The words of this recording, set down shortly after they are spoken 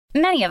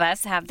Many of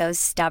us have those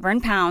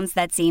stubborn pounds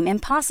that seem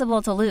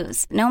impossible to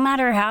lose, no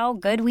matter how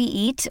good we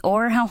eat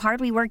or how hard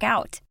we work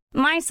out.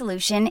 My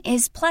solution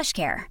is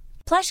PlushCare.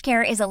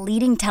 PlushCare is a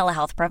leading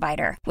telehealth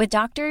provider with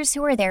doctors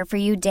who are there for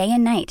you day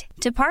and night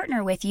to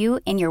partner with you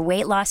in your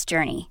weight loss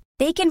journey.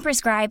 They can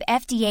prescribe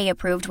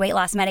FDA-approved weight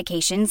loss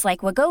medications like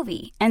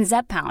Wegovy and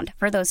Zepbound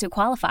for those who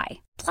qualify.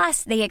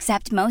 Plus, they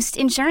accept most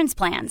insurance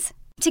plans.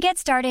 To get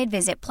started,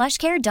 visit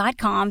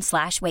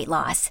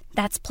plushcare.com/weightloss.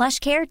 That's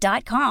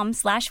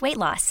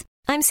plushcare.com/weightloss.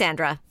 I'm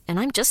Sandra, and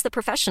I'm just the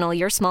professional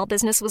your small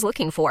business was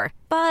looking for.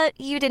 But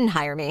you didn't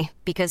hire me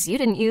because you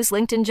didn't use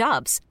LinkedIn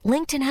Jobs.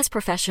 LinkedIn has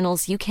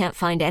professionals you can't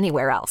find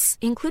anywhere else,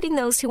 including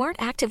those who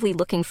aren't actively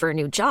looking for a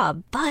new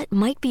job, but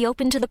might be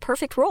open to the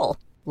perfect role,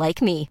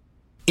 like me.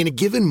 In a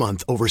given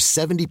month, over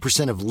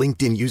 70% of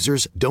LinkedIn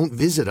users don't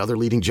visit other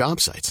leading job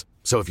sites.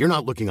 So if you're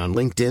not looking on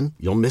LinkedIn,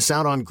 you'll miss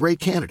out on great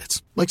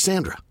candidates like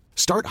Sandra.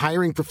 Start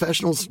hiring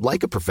professionals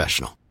like a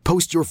professional.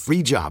 Post your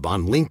free job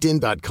on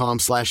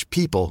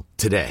linkedin.com/people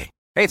today.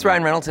 Hey, it's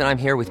Ryan Reynolds, and I'm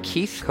here with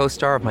Keith,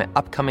 co-star of my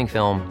upcoming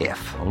film,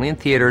 If, only in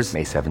theaters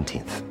May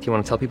 17th. Do you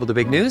want to tell people the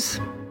big news?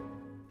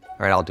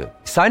 All right, I'll do it.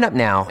 Sign up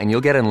now and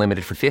you'll get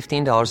unlimited for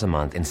 $15 a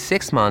month and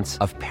 6 months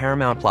of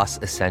Paramount Plus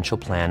Essential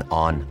Plan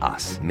on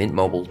us.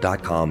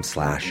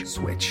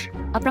 MintMobile.com/switch.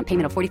 Upfront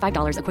payment of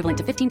 $45 equivalent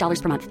to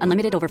 $15 per month.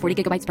 Unlimited over 40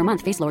 gigabytes per month.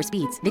 Face lower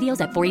speeds.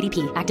 Videos at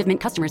 480p. Active Mint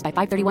customers by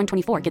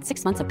 531.24 get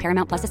 6 months of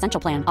Paramount Plus Essential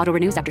Plan. Auto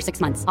renews after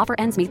 6 months. Offer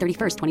ends May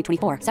 31st,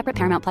 2024. Separate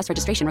Paramount Plus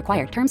registration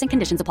required. Terms and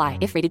conditions apply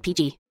if rated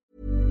PG.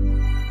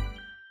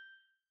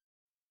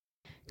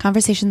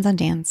 Conversations on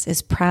Dance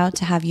is proud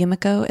to have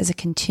Yumiko as a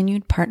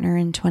continued partner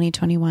in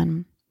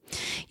 2021.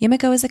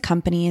 Yumiko is a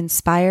company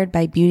inspired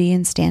by beauty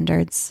and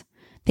standards.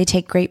 They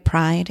take great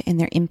pride in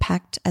their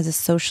impact as a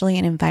socially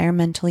and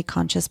environmentally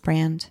conscious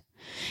brand.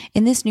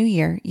 In this new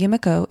year,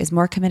 Yumiko is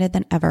more committed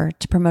than ever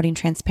to promoting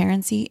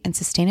transparency and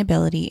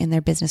sustainability in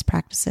their business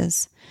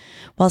practices,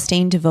 while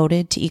staying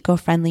devoted to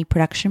eco-friendly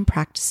production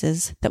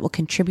practices that will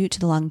contribute to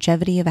the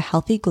longevity of a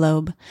healthy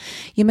globe.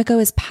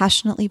 Yumiko is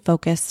passionately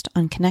focused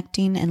on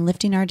connecting and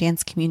lifting our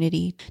dance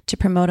community to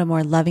promote a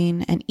more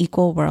loving and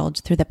equal world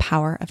through the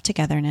power of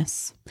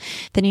togetherness.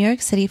 The New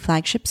York City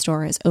flagship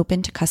store is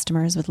open to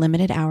customers with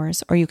limited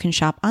hours, or you can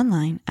shop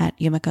online at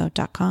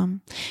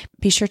yumiko.com.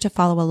 Be sure to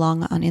follow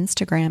along on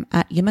Instagram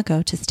at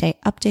Yumiko to stay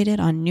updated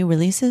on new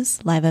releases,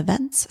 live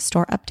events,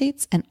 store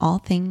updates, and all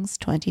things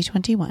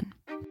 2021.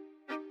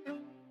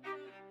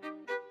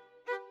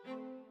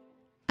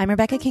 I'm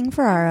Rebecca King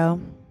Ferraro.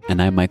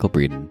 And I'm Michael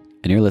Breeden,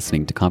 and you're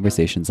listening to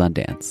Conversations on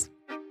Dance.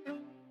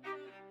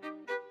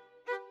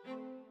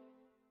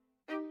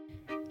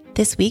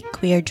 This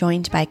week, we are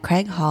joined by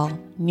Craig Hall,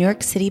 New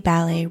York City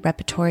Ballet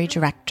Repertory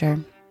Director.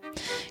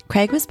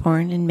 Craig was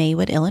born in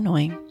Maywood,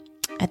 Illinois.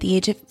 At the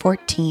age of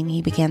 14,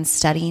 he began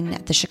studying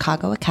at the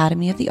Chicago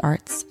Academy of the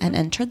Arts and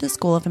entered the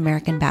School of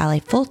American Ballet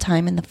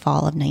full-time in the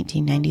fall of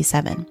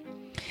 1997.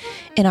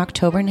 In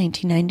October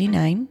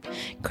 1999,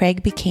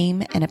 Craig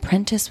became an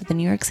apprentice with the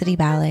New York City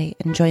Ballet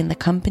and joined the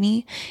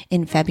company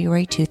in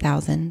February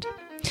 2000.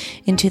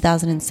 In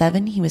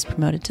 2007, he was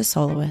promoted to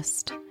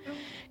soloist.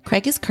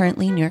 Craig is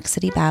currently New York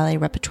City Ballet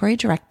Repertory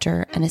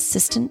Director and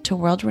assistant to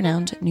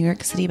world-renowned New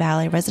York City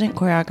Ballet resident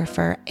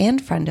choreographer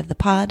and friend of the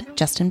pod,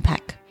 Justin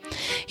Peck.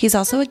 He's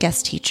also a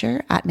guest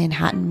teacher at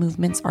Manhattan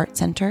Movements Art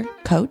Center,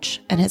 coach,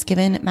 and has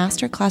given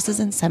master classes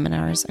and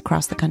seminars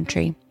across the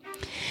country.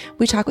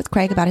 We talk with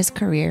Craig about his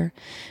career,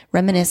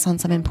 reminisce on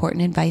some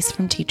important advice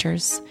from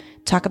teachers,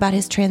 talk about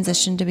his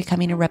transition to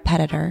becoming a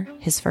repetitor,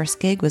 his first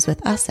gig was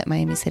with us at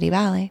Miami City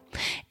Ballet,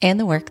 and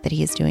the work that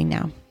he is doing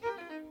now.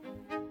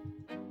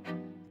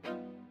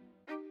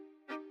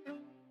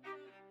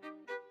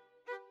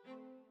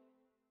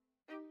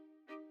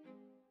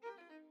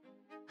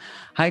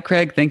 Hi,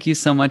 Craig. Thank you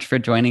so much for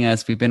joining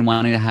us. We've been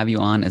wanting to have you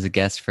on as a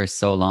guest for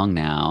so long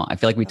now. I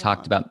feel like we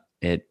talked about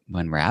it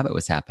when Rabbit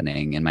was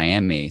happening in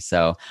Miami.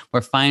 So we're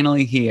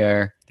finally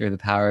here through the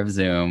power of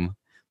Zoom.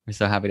 We're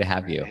so happy to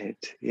have you.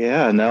 Right.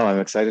 Yeah, no,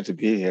 I'm excited to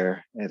be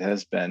here. It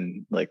has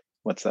been like,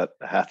 what's that,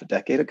 half a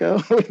decade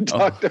ago we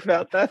talked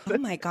about that. Oh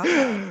my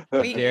God.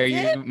 Wait, dare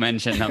you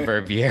mention number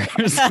of years?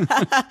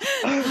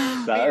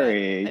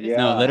 Sorry. Yeah.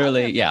 No,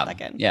 literally, yeah.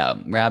 Yeah.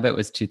 Rabbit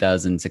was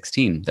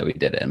 2016 that we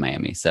did it in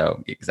Miami.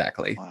 So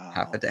exactly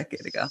half a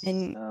decade ago.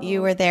 And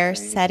you were there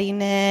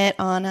setting it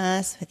on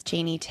us with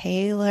Janie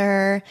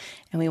Taylor.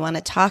 And we want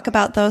to talk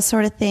about those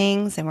sort of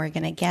things. And we're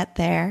going to get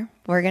there.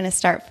 We're going to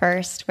start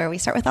first where we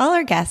start with all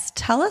our guests.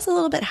 Tell us a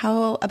little bit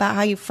about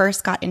how you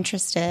first got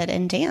interested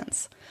in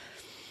dance.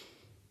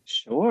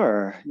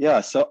 Sure.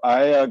 Yeah. So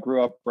I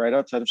grew up right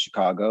outside of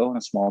Chicago in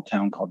a small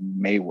town called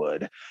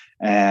Maywood.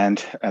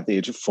 And at the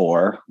age of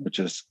 4, which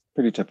is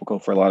pretty typical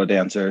for a lot of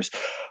dancers,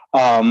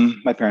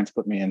 my parents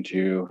put me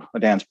into a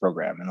dance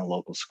program in a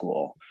local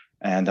school.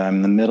 And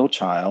I'm the middle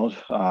child,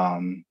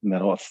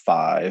 middle of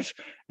 5.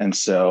 And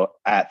so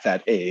at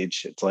that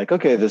age, it's like,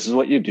 okay, this is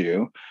what you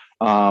do.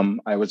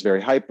 I was very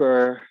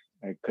hyper.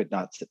 I could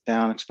not sit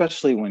down,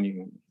 especially when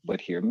you would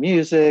hear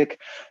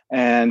music.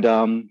 And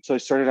so I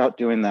started out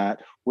doing that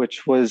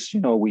which was,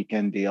 a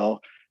weekend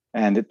deal.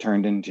 And it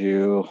turned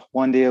into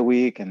 1 day a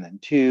week, and then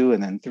 2,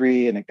 and then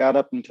 3, and it got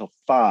up until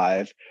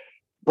 5.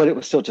 But it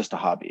was still just a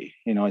hobby.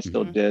 I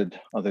still did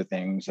other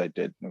things.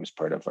 It was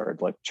part of our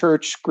like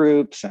church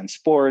groups and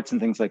sports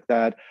and things like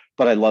that.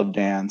 But I love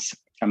dance.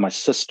 And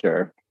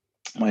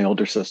my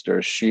older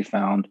sister, she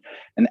found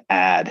an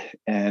ad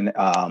in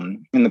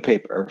the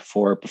paper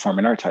for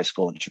Performing Arts High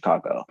School in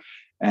Chicago.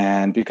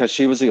 And because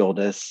she was the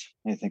oldest,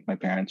 I think my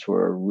parents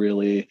were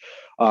really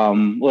a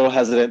little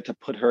hesitant to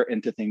put her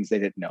into things they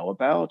didn't know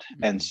about.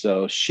 And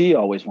so she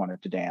always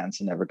wanted to dance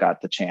and never got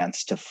the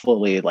chance to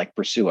fully like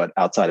pursue it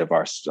outside of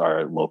our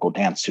local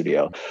dance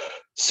studio.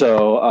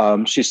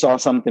 So she saw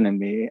something in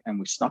me, and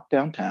we snuck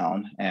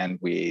downtown and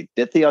we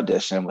did the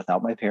audition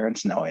without my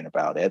parents knowing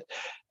about it.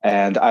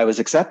 And I was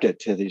accepted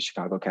to the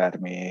Chicago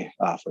Academy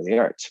for the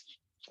Arts.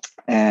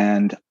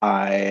 And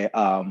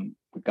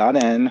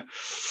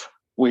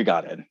we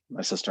got in.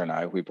 My sister and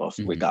I, we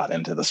got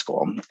into the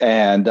school.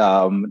 And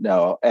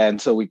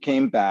and so we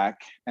came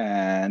back,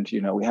 and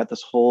we had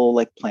this whole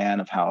like plan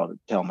of how to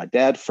tell my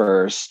dad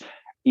first,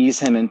 ease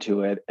him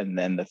into it, and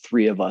then the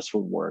 3 of us would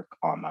work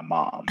on my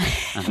mom.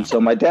 And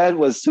so my dad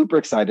was super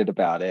excited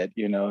about it.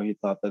 He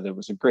thought that it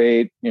was a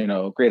great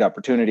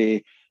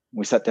opportunity.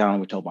 We sat down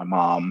and we told my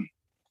mom,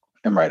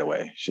 and right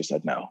away she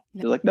said no.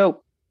 She's like,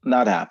 nope,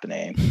 not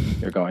happening.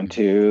 You're going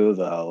to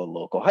the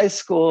local high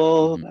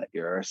school that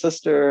your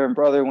sister and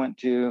brother went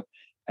to.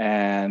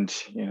 And,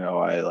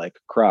 I like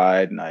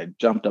cried, and I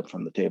jumped up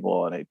from the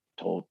table, and I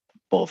told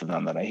both of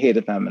them that I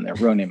hated them and they're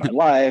ruining my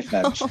life.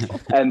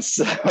 And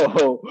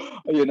so,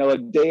 a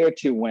day or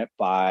 2 went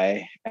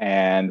by,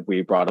 and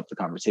we brought up the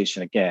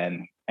conversation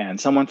again. And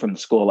someone from the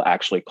school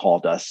actually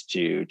called us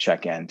to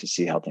check in to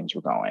see how things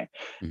were going.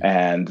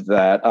 And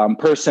that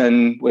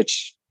person,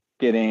 which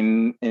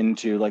getting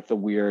into like the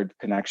weird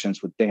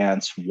connections with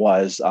dance,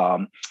 was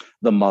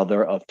the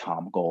mother of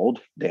Tom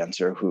Gold,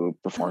 dancer who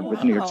performed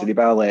with New York City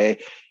Ballet.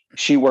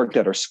 She worked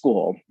at her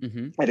school.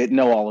 I didn't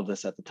know all of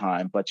this at the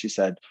time, but she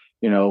said,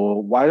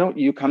 why don't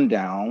you come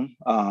down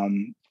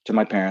to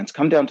my parents,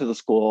 come down to the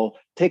school,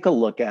 take a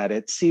look at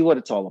it, see what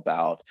it's all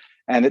about.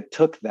 And it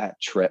took that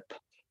trip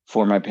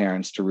for my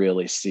parents to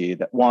really see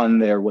that, one,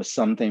 there was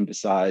something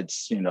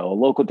besides, a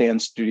local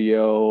dance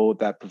studio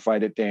that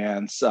provided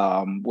dance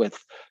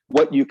with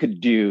what you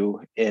could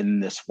do in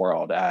this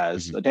world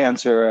as a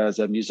dancer, as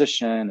a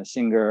musician, a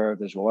singer,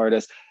 visual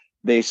artist.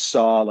 They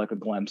saw like a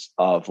glimpse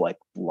of like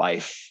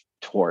life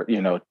toward,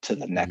 to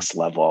the next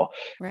level.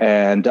 Right.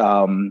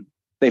 And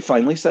they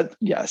finally said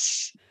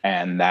yes.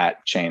 And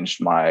that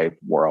changed my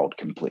world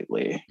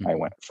completely. I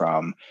went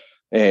from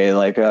a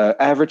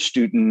average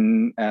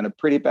student and a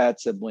pretty bad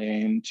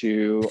sibling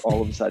to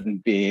all of a sudden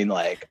being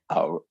like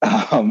a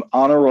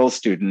honor roll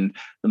student,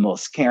 the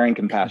most caring,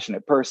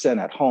 compassionate person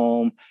at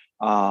home.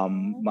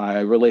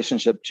 My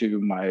relationship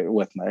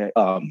with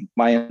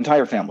my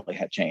entire family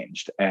had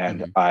changed,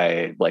 and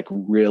I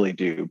really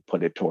do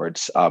put it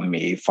towards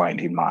me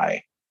finding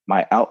my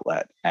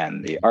outlet,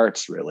 and the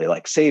arts really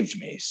saved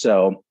me.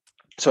 So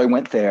I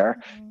went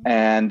there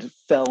and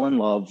fell in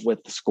love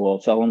with the school,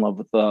 fell in love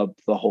with the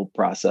whole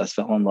process,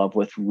 fell in love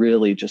with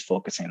really just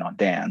focusing on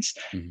dance.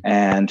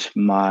 And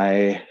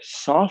my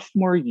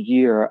sophomore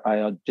year, I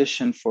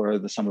auditioned for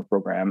the summer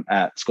program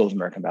at School of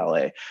American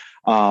Ballet.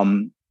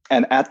 And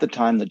at the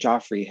time, the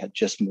Joffrey had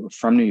just moved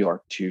from New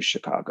York to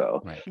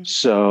Chicago. Right.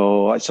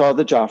 So I saw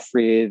the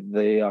Joffrey.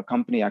 The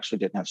company actually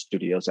didn't have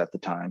studios at the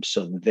time.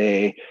 So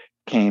they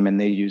came and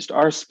they used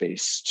our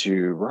space to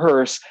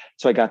rehearse.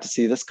 So I got to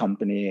see this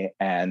company,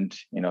 and,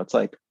 it's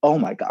like, oh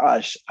my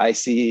gosh, I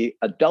see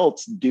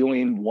adults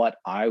doing what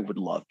I would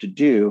love to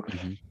do.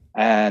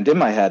 And in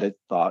my head, I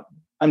thought,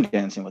 I'm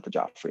dancing with the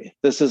Joffrey.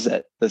 This is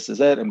it.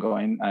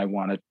 I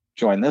want to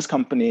join this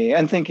company,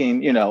 and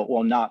thinking,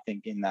 not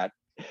thinking that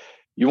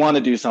you want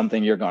to do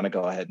something, you're going to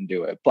go ahead and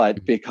do it.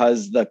 But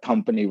because the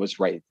company was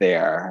right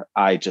there,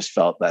 I just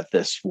felt that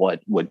this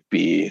would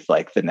be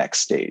like the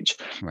next stage.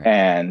 Right.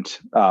 And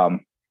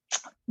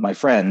my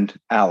friend,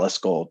 Alice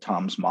Gold,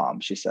 Tom's mom,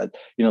 she said,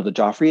 the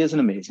Joffrey is an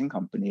amazing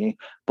company,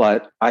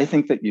 but I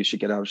think that you should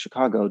get out of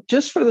Chicago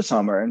just for the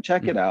summer and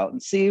check it out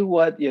and see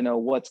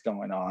what's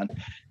going on.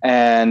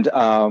 And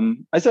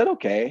I said,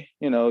 okay,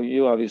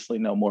 you obviously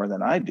know more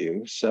than I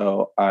do.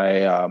 So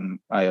I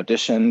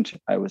auditioned,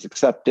 I was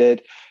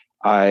accepted.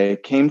 I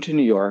came to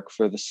New York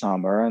for the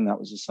summer, and that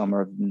was the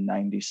summer of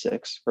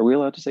 96. Are we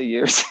allowed to say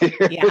years?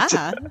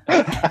 Yeah.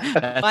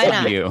 Why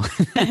not? You.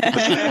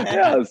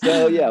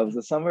 It was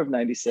the summer of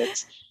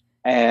 96.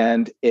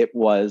 And it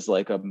was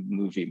like a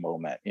movie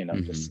moment,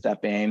 just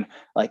stepping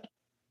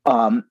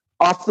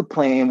off the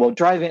plane,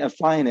 driving and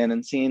flying in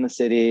and seeing the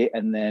city,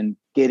 and then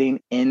getting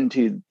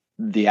into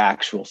the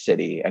actual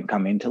city and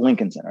coming to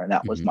Lincoln Center. And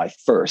that was my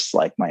first,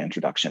 my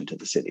introduction to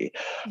the city.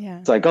 Yeah.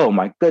 It's like, oh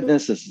my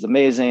goodness, this is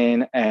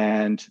amazing.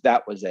 And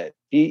that was it.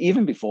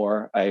 Even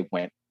before I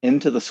went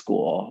into the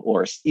school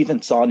or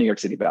even saw New York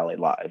City Ballet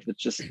live,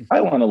 it's just, I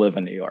want to live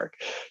in New York.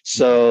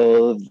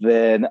 So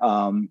then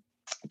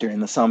during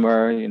the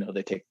summer,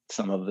 they take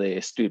some of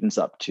the students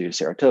up to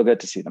Saratoga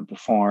to see them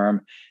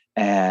perform.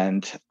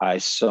 And I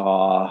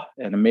saw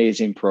an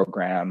amazing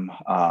program.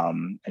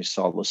 I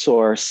saw La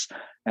Source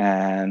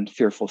and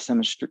Fearful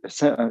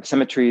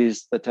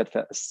Symmetries,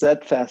 the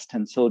Zed Fest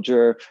and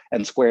Soldier,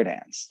 and Square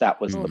Dance. That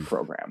was the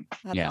program.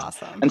 That's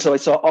awesome. And so I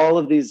saw all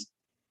of these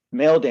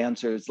male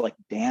dancers like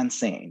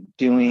dancing,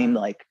 doing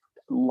like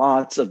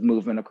lots of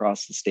movement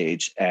across the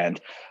stage.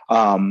 And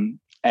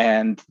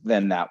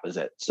then that was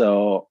it.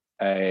 So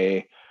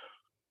I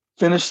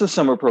finished the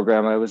summer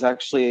program. I was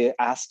actually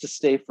asked to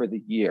stay for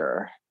the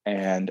year.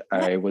 And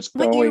I was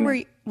going. What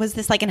year was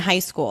this, like in high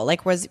school?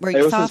 Like were you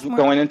it was sophomore?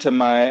 Going into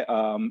my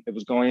it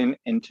was going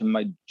into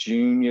my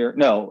junior.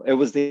 No, it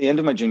was the end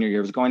of my junior year.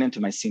 It was going into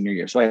my senior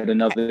year. So I had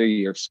another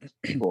year of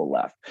school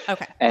left.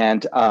 Okay.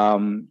 And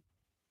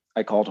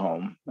I called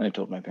home and I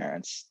told my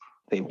parents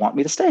they want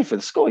me to stay for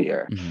the school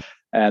year. Mm-hmm.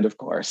 And of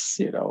course,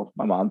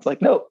 my mom's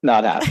like, nope,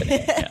 not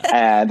happening.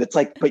 And it's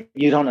like, but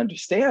you don't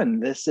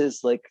understand. This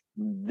is like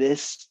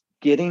this.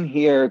 Getting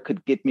here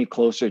could get me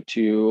closer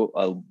to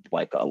a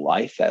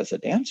life as a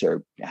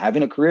dancer,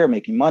 having a career,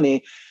 making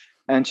money.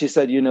 And she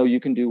said, you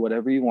can do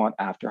whatever you want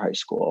after high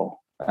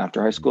school.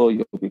 After high school,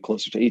 you'll be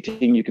closer to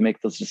 18. You can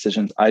make those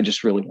decisions. I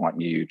just really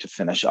want you to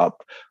finish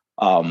up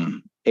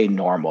a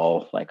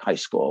normal high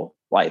school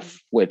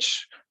life,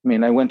 which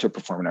I went to a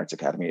performing arts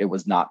academy. It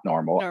was not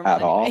normal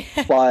at all,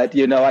 but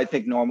I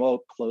think normal,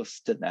 close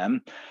to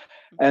them.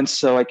 And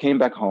so I came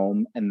back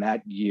home, and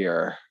that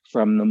year,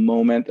 from the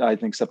moment I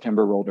think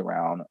September rolled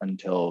around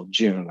until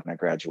June when I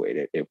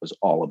graduated, it was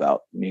all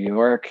about New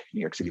York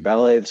City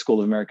Ballet, the School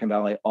of American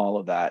Ballet, all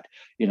of that,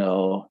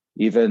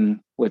 even,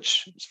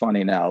 which is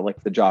funny now,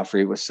 like the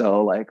Joffrey was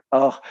so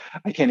oh,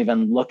 I can't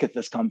even look at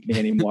this company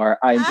anymore.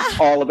 I'm just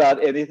all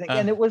about anything.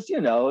 And it was,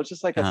 it's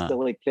just like a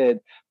silly kid.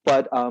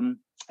 But, and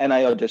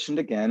I auditioned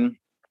again,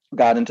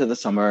 got into the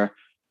summer.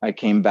 I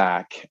came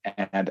back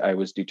and I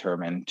was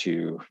determined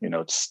to,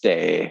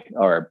 stay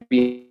or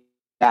be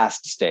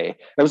asked to stay.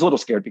 I was a little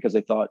scared because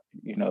I thought,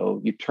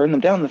 you turned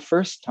them down the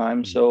first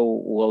time,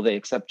 so will they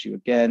accept you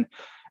again?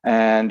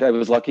 And I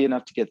was lucky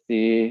enough to get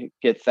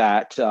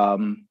that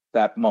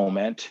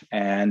moment.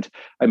 And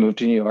I moved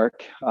to New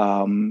York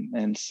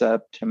in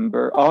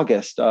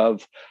August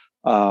of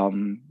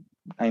 97.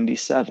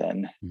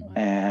 Mm-hmm.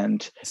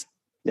 And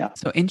yeah.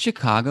 So in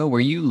Chicago,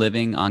 were you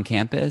living on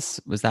campus?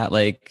 Was that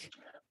I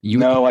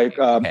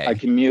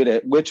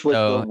commuted, which was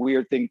the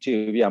weird thing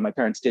too. Yeah, my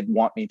parents didn't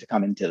want me to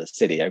come into the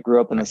city. I grew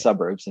up in the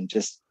suburbs, and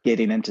just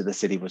getting into the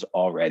city was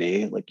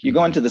already you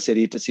go into the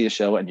city to see a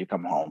show and you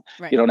come home.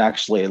 Right. You don't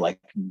actually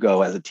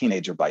go as a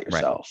teenager by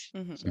yourself.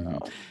 Right. Mm-hmm. So.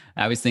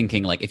 I was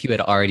thinking if you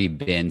had already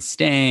been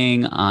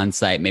staying on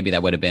site, maybe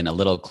that would have been a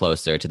little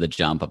closer to the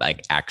jump of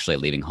actually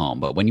leaving home.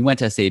 But when you went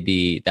to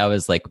SAB, that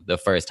was the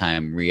first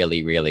time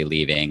really, really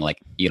leaving.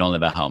 You don't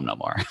live at home no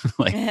more.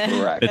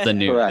 Correct. It's a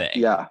new thing.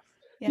 Yeah.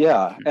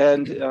 Yeah.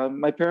 And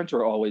my parents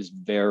were always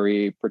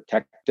very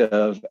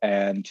protective.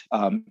 And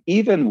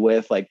even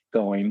with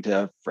going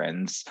to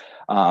friends,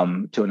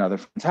 to another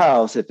friend's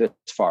house, if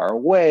it's far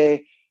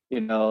away,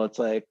 it's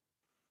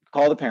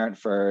call the parent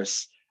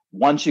first.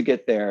 Once you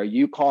get there,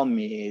 you call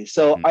me.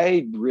 So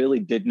I really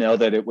did know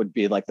that it would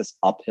be this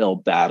uphill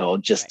battle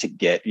just to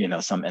get,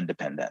 some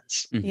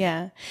independence. Mm-hmm.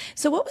 Yeah.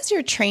 So what was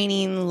your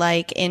training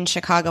like in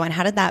Chicago, and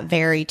how did that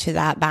vary to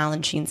that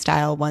Balanchine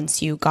style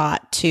once you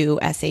got to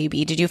SAB?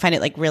 Did you find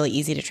it really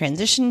easy to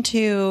transition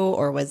to,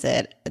 or was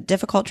it a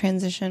difficult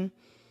transition?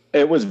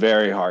 It was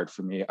very hard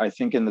for me. I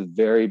think in the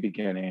very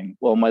beginning,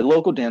 my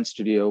local dance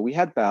studio, we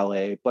had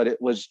ballet, but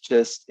it was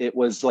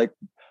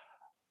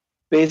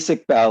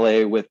basic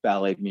ballet with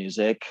ballet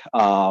music.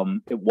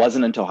 It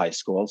wasn't until high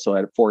school. So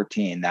at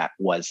 14, that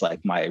was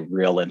my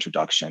real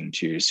introduction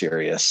to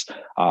serious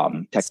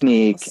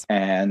technique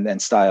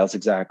and styles.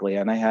 Exactly.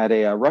 And I had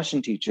a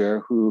Russian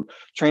teacher who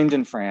trained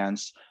in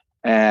France.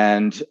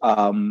 And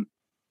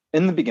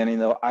in the beginning,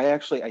 though, I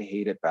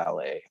hated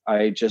ballet.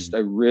 I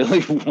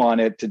really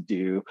wanted to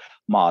do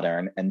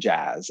modern and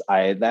jazz.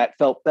 That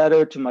felt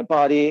better to my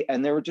body,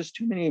 and there were just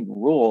too many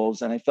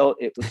rules, and I felt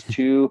it was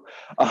too.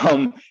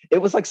 It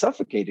was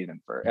suffocating at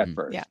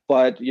first. Yeah.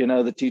 But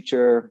the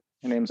teacher,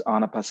 her name's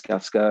Anna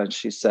Paskevska, and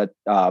she said,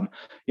 I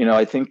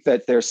think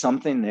that there's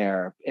something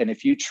there, and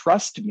if you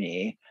trust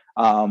me,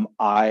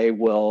 I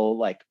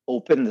will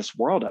open this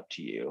world up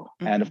to you.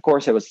 Mm-hmm. And of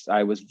course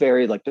I was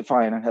very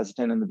defiant and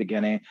hesitant in the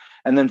beginning.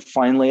 And then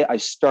finally I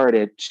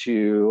started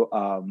to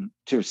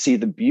see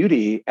the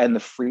beauty and the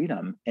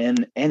freedom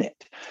in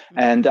it. Mm-hmm.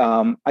 And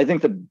I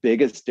think the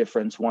biggest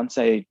difference once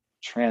I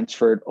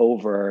transferred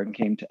over and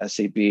came to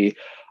SAB,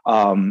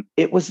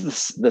 it was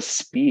the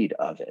speed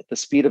of it, the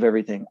speed of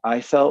everything. I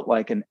felt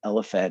like an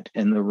elephant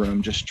in the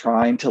room, just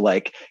trying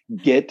to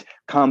get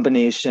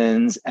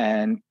combinations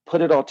and put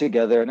it all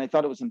together. And I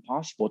thought it was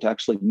impossible to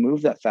actually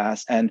move that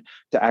fast and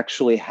to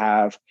actually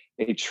have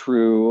a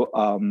true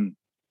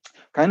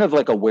kind of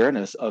like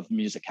awareness of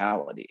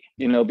musicality.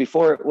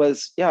 Before it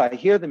was, yeah, I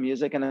hear the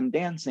music and I'm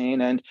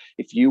dancing. And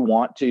if you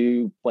want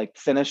to like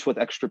finish with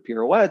extra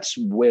pirouettes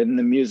when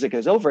the music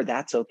is over,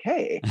 that's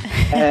okay.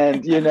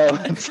 And,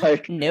 it's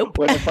like, Nope.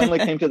 when it finally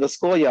came to the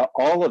school, yeah,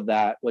 all of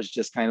that was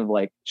just kind of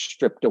like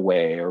stripped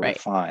away or Right.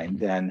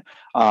 refined. And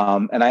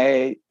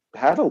I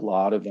had a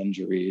lot of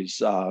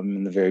injuries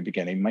in the very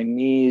beginning. My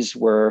knees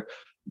were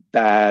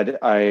bad.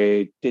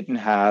 I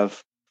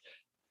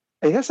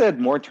guess I had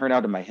more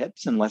turnout in my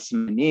hips and less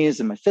in my knees,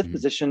 and my fifth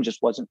position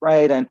just wasn't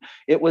right. And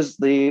it was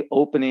the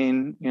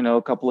opening,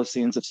 a couple of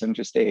scenes of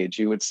Center Stage.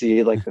 You would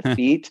see like the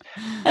feet,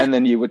 and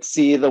then you would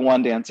see the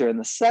one dancer in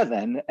the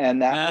seven,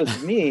 and that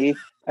was me.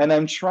 And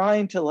I'm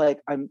trying to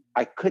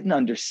I couldn't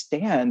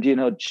understand,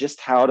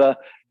 just how to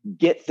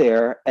get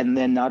there and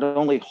then not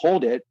only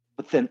hold it,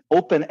 but then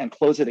open and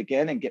close it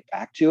again and get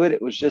back to it.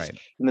 It was just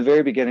in the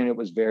very beginning, it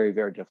was very,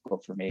 very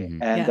difficult for me.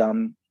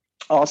 And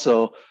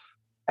also,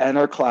 in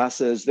our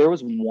classes, there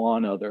was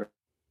one other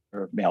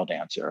male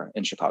dancer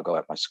in Chicago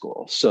at my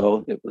school.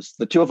 So it was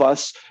the two of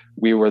us.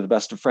 We were the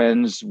best of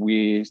friends.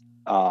 We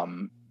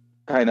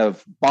kind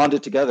of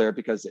bonded together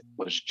because it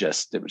was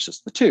just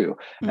the two.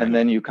 And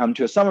then you come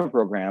to a summer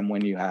program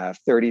when you have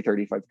 30,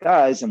 35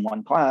 guys in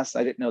one class.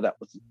 I didn't know that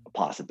was a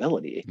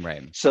possibility.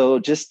 Right. So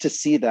just to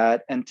see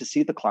that and to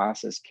see the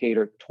classes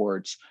catered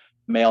towards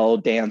male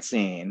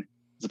dancing,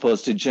 as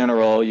opposed to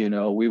general,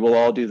 we will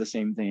all do the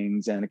same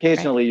things. And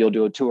occasionally you'll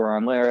do a tour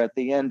en l'air at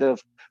the end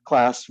of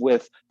class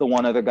with the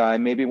one other guy,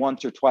 maybe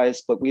once or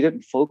twice, but we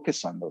didn't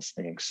focus on those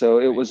things.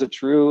 So it was a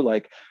true,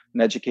 an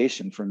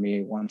education for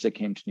me once I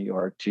came to New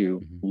York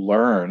to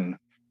learn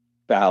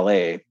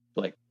ballet,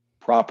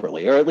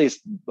 properly, or at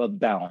least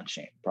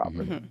balancing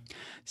properly.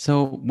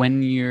 So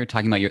when you're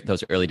talking about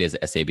those early days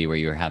at SAB where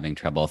you were having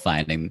trouble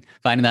finding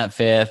that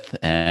fifth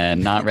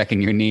and not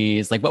wrecking your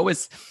knees, what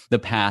was the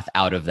path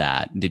out of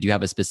that? Did you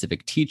have a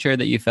specific teacher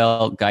that you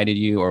felt guided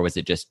you, or was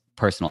it just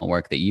personal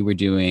work that you were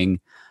doing?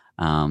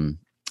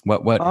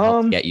 What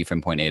helped get you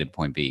from point A to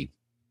point B?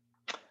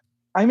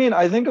 I mean,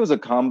 I think it was a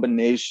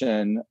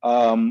combination.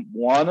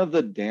 One of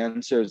the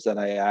dancers that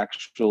I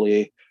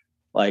actually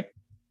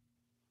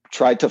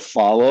tried to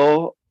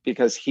follow,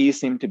 because he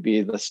seemed to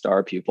be the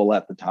star pupil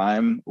at the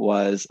time,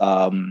 was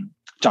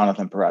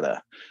Jonathan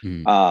Peretta,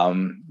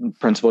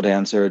 principal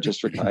dancer,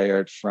 just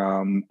retired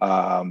from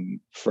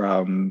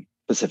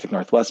Pacific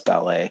Northwest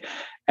Ballet.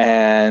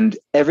 And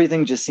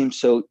everything just seemed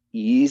so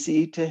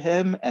easy to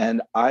him.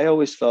 And I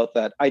always felt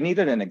that I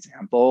needed an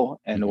example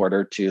in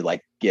order to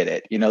get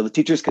it. The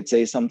teachers could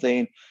say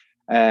something,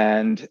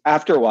 and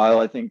after a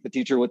while, I think the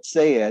teacher would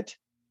say it.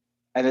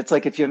 And it's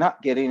if you're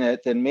not getting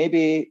it, then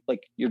maybe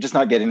you're just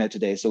not getting it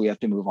today. So we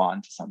have to move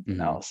on to something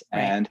else.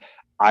 Right.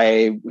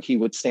 And he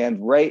would stand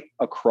right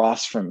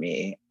across from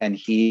me and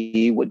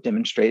he would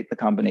demonstrate the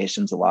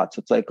combinations a lot.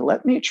 So it's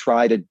let me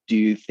try to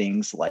do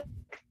things like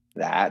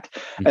that.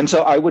 And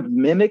so I would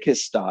mimic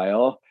his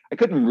style. I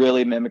couldn't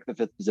really mimic the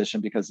fifth position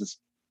because this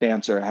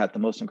dancer had the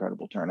most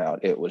incredible turnout.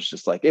 It was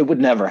just it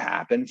would never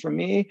happen for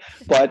me.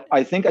 But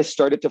I think I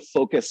started to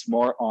focus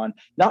more on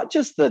not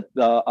just the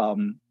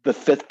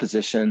fifth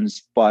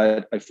positions,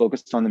 but I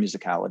focused on the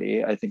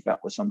musicality. I think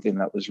that was something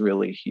that was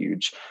really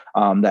huge,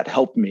 that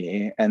helped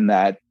me and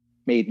that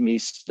made me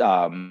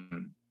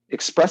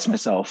express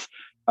myself.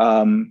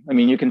 I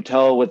mean, you can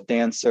tell with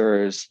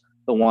dancers,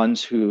 the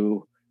ones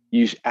who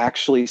you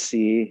actually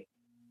see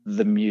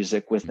the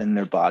music within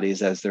their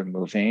bodies as they're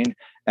moving.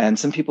 And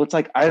some people, it's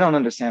I don't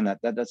understand that.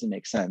 That doesn't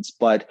make sense.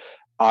 But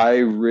I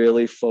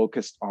really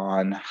focused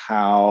on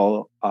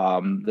how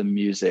the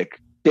music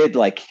did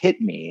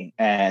hit me,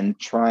 and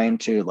trying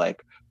to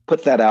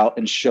put that out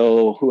and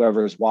show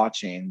whoever's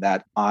watching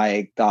that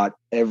I got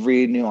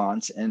every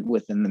nuance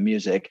within the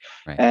music.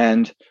 Right.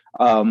 And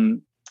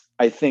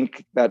I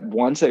think that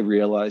once I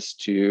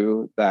realized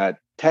too, that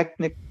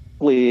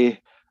technically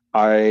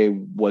I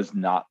was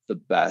not the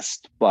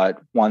best, but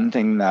one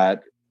thing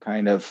that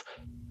kind of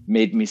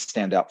made me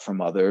stand out from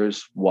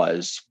others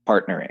was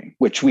partnering,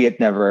 which we had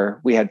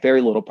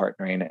very little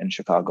partnering in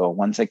Chicago.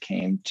 Once I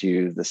came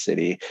to the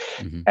city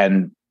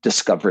and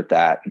discovered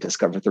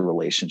the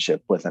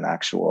relationship with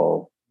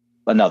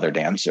another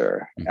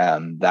dancer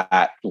and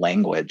that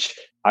language,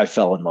 I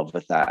fell in love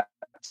with that.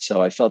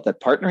 So I felt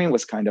that partnering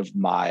was kind of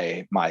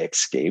my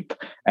escape,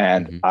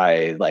 and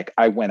I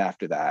went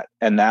after that.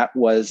 And that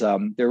was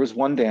there was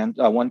one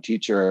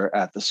teacher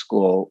at the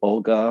school,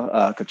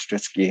 Olga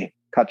Kostritsky.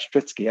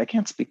 I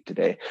can't speak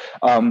today.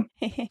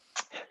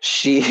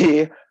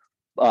 She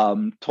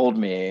told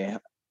me,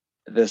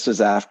 this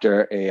was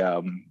after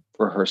a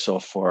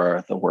rehearsal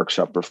for the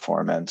workshop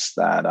performance,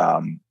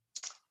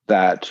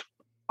 that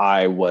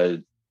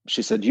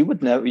she said, you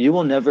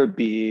will never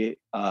be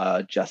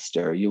a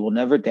jester. You will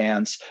never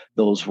dance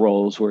those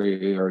roles where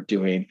you're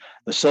doing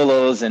the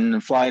solos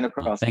and flying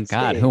across. Thank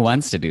God. Who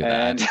wants to do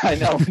that? And I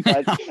know,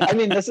 but I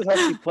mean, this is how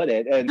she put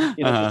it. And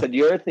she said,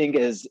 your thing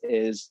is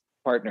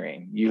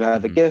partnering. You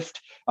have a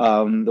gift.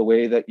 The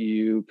way that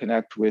you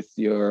connect with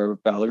your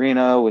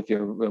ballerina, with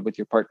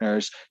your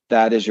partners,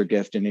 that is your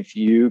gift. And if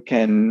you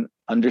can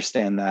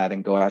understand that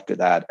and go after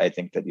that, I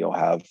think that you'll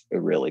have a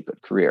really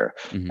good career.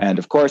 Mm-hmm. And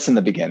of course, in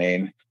the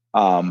beginning,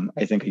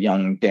 I think a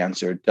young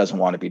dancer doesn't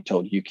want to be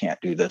told you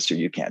can't do this or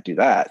you can't do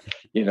that.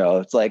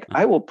 It's like,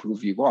 I will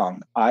prove you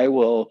wrong. I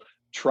will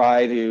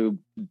try to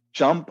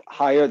jump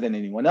higher than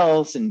anyone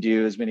else and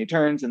do as many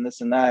turns and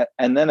this and that.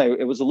 And then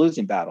it was a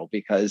losing battle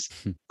because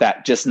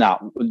that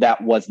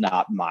was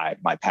not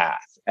my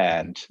path.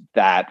 And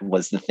that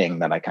was the thing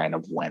that I kind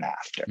of went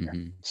after.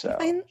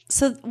 Mm-hmm.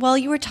 So while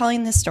you were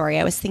telling this story,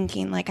 I was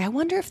thinking, like, I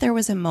wonder if there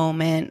was a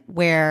moment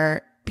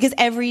where, because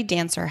every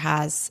dancer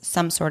has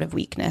some sort of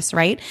weakness,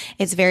 right?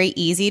 It's very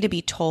easy to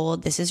be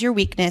told this is your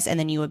weakness, and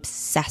then you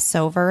obsess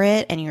over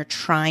it and you're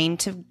trying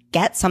to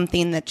get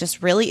something that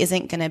just really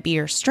isn't going to be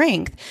your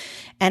strength.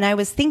 And I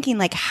was thinking,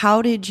 like,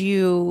 how did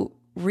you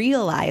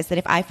realize that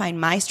if I find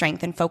my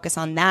strength and focus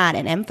on that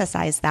and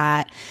emphasize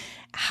that,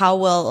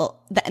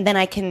 then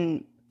I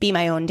can be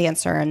my own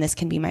dancer and this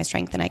can be my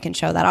strength and I can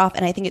show that off.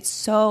 And I think it's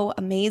so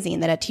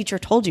amazing that a teacher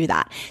told you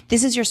that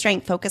this is your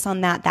strength, focus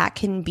on that. That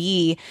can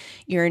be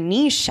your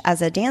niche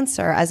as a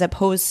dancer, as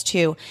opposed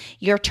to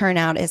your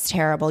turnout is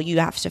terrible, you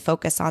have to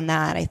focus on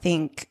that. I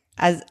think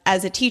as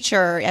a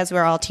teacher, as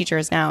we're all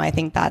teachers now, I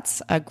think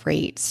that's a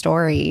great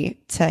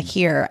story to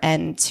hear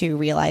and to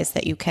realize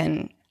that you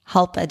can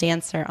help a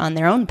dancer on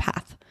their own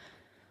path.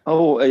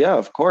 Oh, yeah,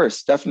 of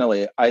course.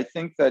 Definitely. I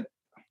think that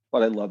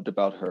what I loved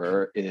about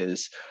her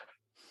is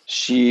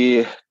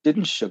she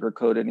didn't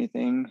sugarcoat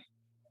anything,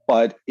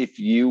 but if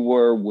you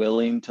were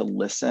willing to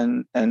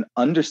listen and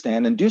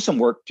understand and do some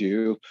work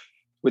too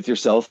with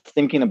yourself,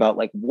 thinking about,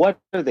 like, what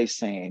are they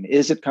saying?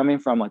 Is it coming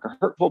from like a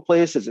hurtful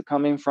place? Is it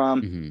coming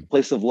from a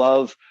place of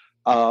love?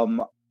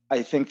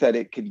 I think that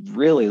it could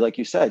really, like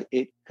you said,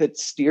 it could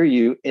steer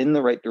you in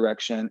the right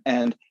direction.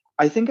 And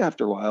I think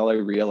after a while, I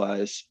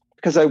realized,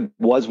 because I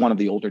was one of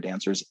the older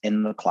dancers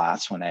in the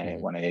class when I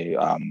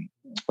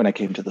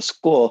came to the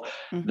school,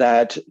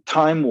 that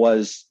time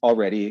was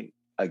already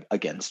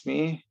against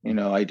me.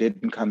 I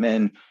didn't come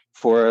in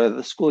for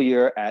the school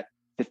year at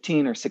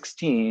 15 or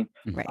 16.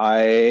 Right.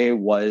 I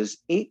was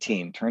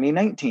 18, turning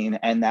 19.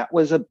 And that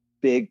was a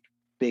big,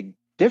 big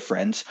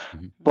difference.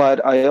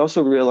 But I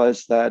also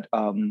realized that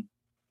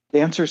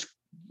dancers,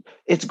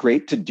 it's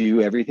great to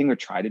do everything or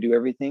try to do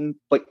everything,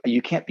 but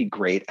you can't be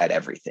great at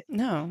everything.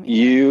 No. Yeah.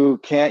 You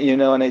can't,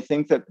 and I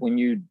think that when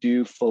you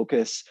do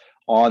focus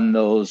on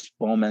those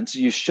moments,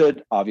 you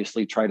should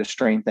obviously try to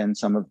strengthen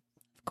some of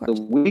the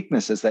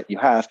weaknesses that you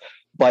have.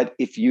 But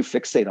if you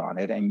fixate on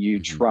it and you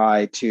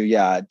try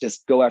to,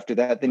 just go after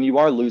that, then you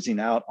are losing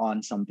out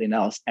on something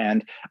else.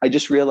 And I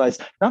just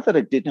realized, not that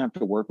I didn't have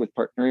to work with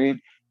partnering,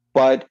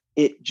 but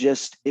it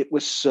just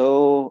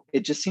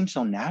seemed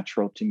so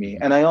natural to me.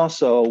 And I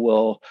also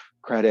will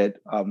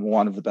credit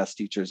one of the best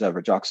teachers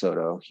ever, Jock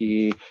Soto.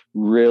 He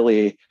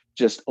really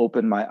just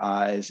opened my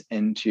eyes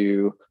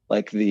into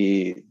like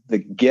the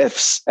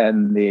gifts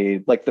and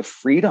the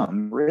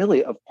freedom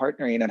really of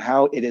partnering, and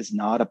how it is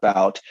not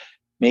about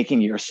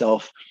making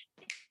yourself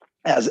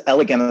as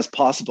elegant as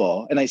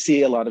possible. And I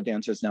see a lot of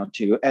dancers now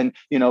too. And,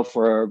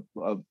 for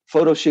a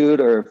photo shoot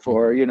or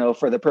for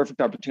the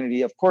perfect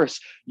opportunity, of course,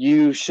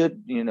 you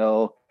should,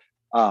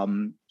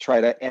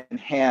 try to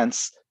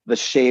enhance the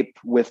shape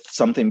with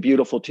something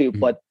beautiful too.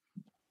 But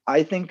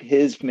I think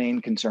his main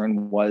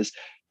concern was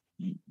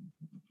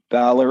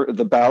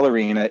the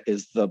ballerina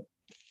is the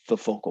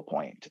focal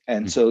point.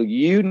 And so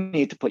you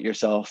need to put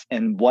yourself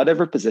in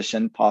whatever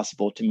position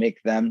possible to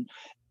make them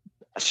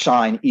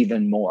shine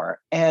even more.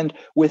 And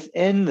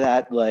within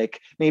that,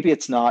 like, maybe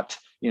it's not,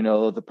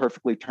 the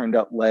perfectly turned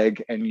up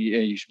leg and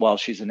while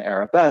she's an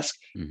arabesque,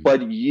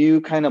 but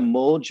you kind of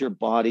mold your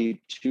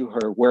body to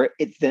her where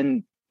it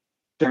then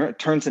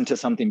turns into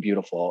something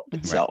beautiful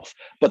itself.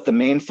 Right. But the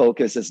main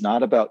focus is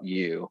not about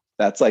you.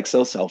 That's like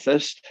so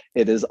selfish.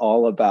 It is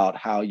all about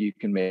how you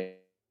can make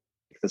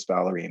this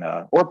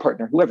ballerina or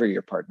partner, whoever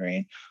you're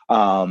partnering,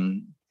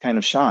 kind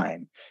of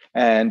shine.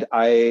 And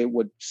I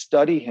would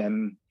study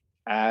him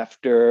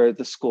after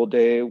the school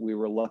day. We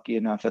were lucky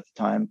enough at the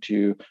time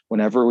to,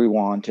 whenever we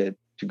wanted,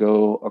 to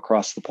go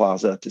across the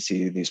plaza to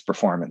see these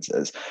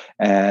performances.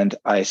 And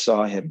I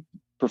saw him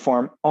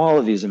perform all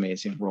of these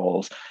amazing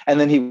roles. And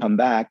then he would come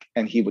back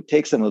and he would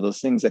take some of those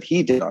things that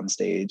he did on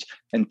stage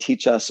and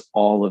teach us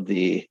all of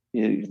the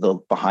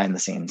behind the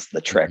scenes,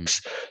 the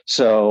tricks.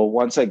 So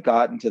once I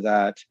got into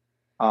that,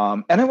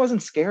 and I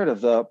wasn't scared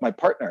of my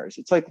partners.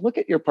 It's like, look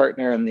at your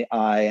partner in the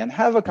eye and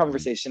have a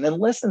conversation and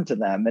listen to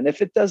them. And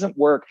if it doesn't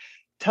work,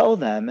 tell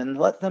them and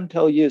let them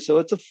tell you. So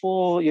it's a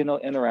full,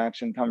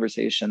 interaction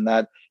conversation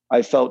that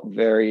I felt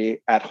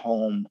very at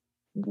home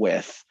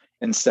with,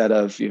 instead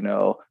of,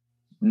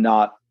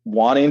 not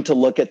wanting to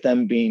look at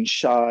them being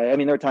shy. I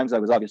mean, there are times I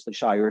was obviously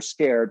shy or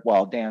scared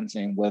while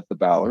dancing with the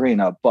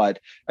ballerina, but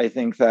I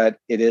think that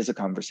it is a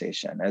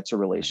conversation. It's a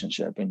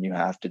relationship, and you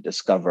have to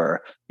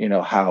discover,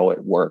 how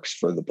it works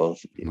for the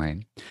both of you.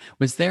 Right.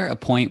 Was there a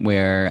point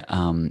where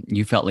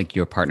you felt like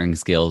your partnering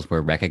skills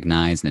were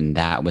recognized and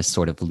that was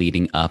sort of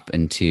leading up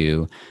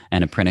into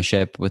an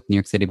apprenticeship with New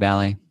York City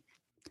Ballet?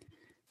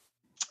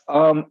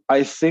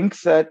 I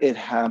think that it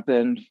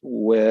happened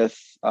with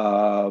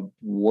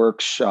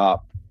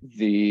workshop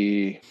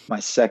my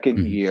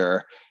second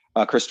year.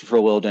 Christopher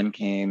Wilden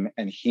came,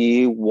 and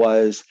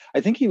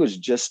I think he was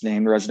just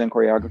named resident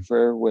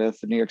choreographer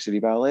with the New York City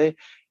Ballet,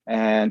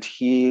 and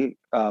he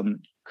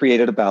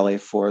created a ballet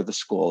for the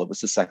school. It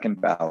was the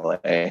second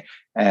ballet,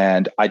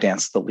 and I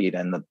danced the lead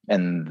in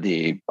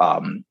the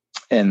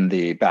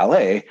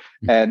ballet.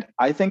 And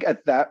I think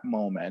at that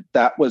moment,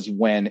 that was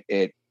when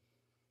it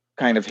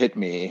kind of hit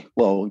me.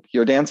 Well,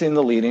 you're dancing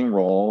the leading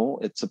role.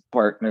 It's a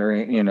partner,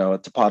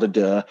 it's a pas de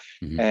deux.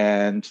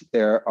 And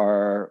there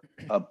are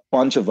a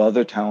bunch of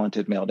other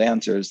talented male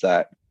dancers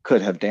that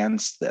could have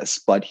danced this,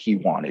 but he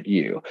wanted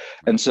you.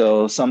 And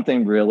so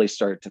something really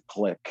started to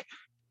click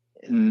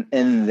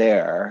in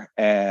there.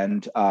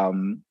 And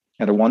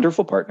had a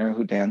wonderful partner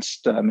who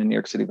danced in New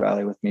York City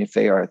Ballet with me,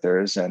 Faye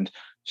Arthurs, and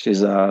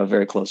she's a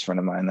very close friend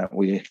of mine that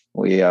we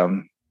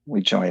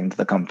joined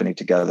the company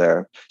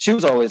together. She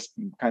was always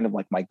kind of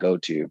like my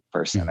go-to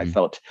person. I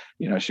felt,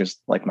 she was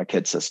like my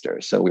kid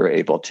sister. So we were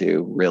able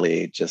to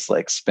really just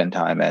like spend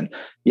time and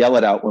yell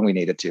it out when we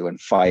needed to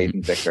and fight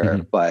and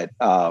bicker. But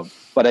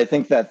I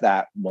think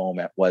that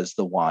moment was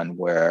the one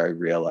where I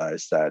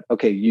realized that,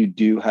 okay, you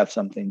do have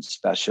something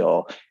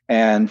special.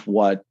 And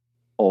what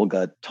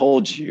Olga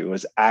told you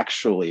is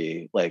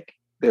actually like,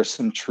 there's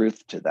some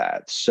truth to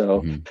that.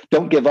 So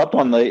don't give up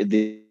on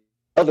the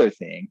other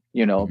thing,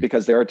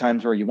 because there are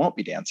times where you won't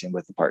be dancing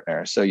with the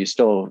partner. So you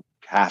still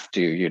have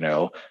to,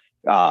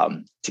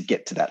 to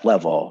get to that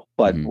level.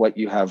 But what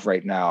you have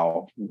right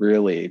now,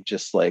 really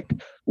just like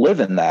live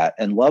in that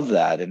and love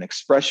that and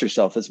express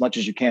yourself as much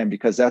as you can,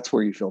 because that's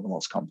where you feel the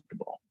most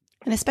comfortable.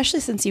 And especially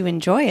since you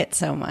enjoy it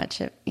so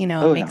much, it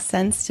makes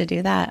sense to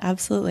do that.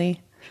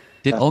 Absolutely.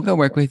 Did Olga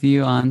work with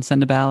you on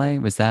Send a Ballet?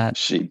 Was that?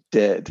 She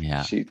did.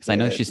 Yeah. Because I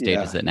know she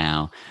stages it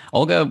now.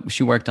 Olga,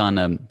 she worked on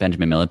a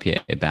Benjamin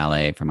Millepied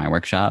ballet for my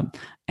workshop.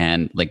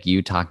 And like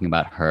you talking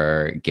about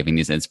her giving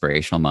these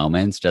inspirational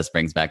moments just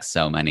brings back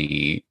so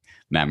many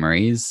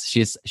memories.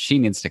 She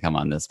needs to come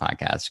on this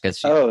podcast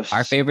because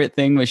our favorite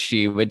thing was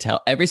she would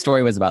tell, every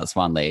story was about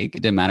Swan Lake.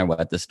 It didn't matter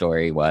what the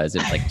story was.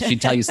 It was like,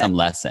 she'd tell you some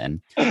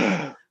lesson.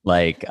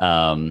 Like,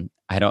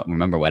 I don't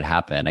remember what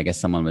happened. I guess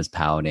someone was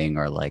pouting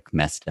or like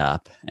messed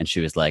up. And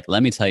she was like,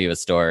 let me tell you a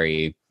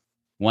story.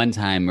 One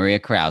time, Maria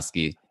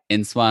Kurowski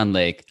in Swan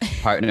Lake,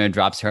 partner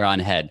drops her on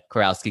head.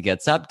 Kurowski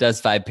gets up, does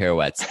 5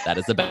 pirouettes. That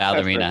is a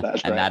ballerina.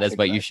 And that is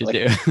what you should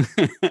do.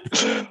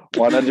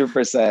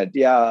 100%.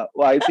 Yeah.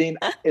 Well, I mean,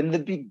 in the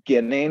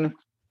beginning,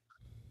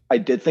 I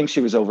did think she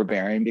was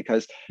overbearing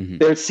because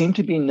there seemed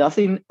to be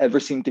nothing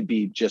ever seemed to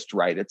be just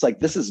right. It's like,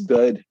 this is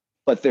good,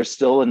 but there's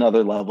still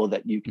another level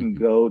that you can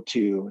go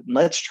to.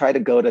 Let's try to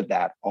go to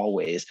that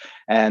always.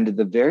 And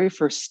the very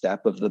first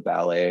step of the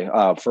ballet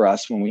for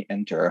us when we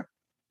enter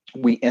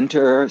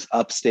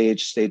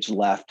upstage, stage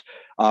left,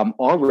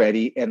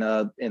 already in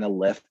a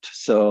lift.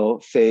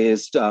 So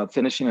Faye's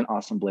finishing an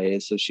ensemble.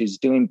 So she's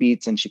doing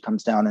beats and she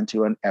comes down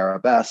into an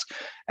arabesque.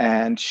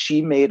 And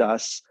she made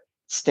us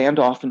stand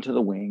off into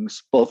the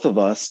wings, both of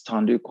us,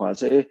 tendu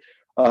quasi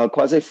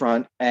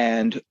front,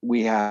 and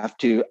we have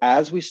to,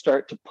 as we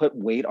start to put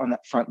weight on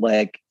that front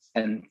leg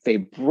and Faye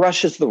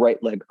brushes the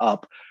right leg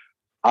up,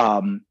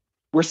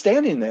 we're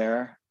standing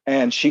there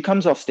and she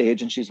comes off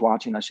stage and she's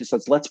watching us. She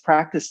says, let's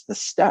practice the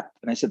step.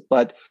 And I said,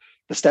 but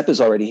the step is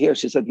already here.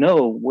 She said,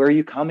 no, where are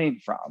you coming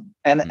from?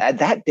 And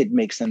that did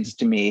make sense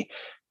to me,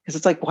 because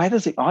it's like, why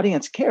does the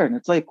audience care? And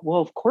it's like,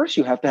 well, of course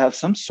you have to have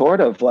some sort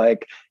of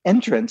like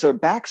entrance or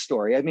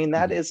backstory. I mean,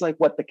 that is like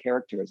what the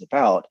character is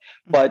about.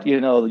 But,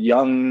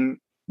 young,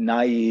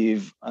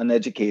 naive,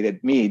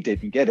 uneducated me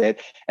didn't get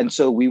it. And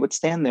so we would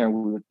stand there,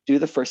 we would do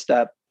the first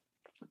step,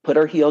 put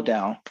our heel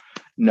down.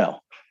 No.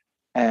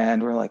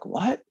 And we're like,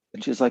 what?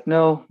 And she's like,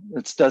 no,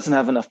 it doesn't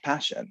have enough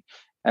passion.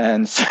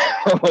 And so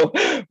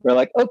we're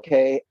like,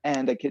 okay.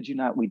 And I kid you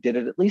not, we did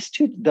it at least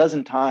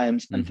 24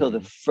 times until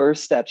the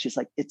first step. She's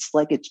like, it's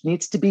like, it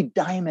needs to be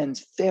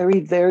diamonds, very,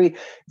 very,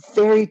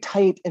 very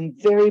tight and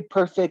very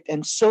perfect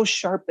and so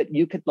sharp that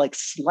you could like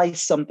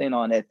slice something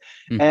on it.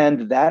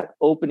 And that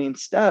opening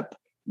step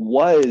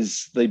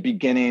was the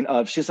beginning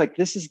of, she's like,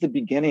 this is the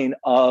beginning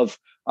of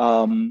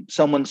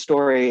someone's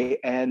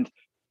story. And,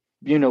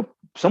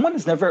 someone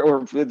has never,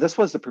 or this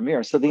was the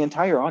premiere. So the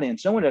entire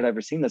audience, no one had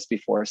ever seen this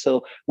before.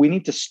 So we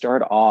need to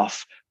start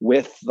off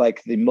with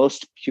like the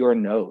most pure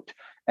note.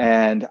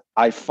 And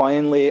I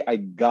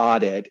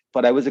got it,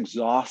 but I was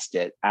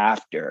exhausted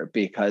after,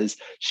 because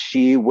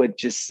she would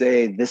just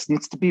say, this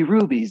needs to be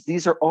rubies.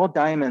 These are all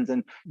diamonds.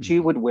 And she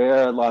would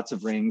wear lots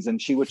of rings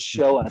and she would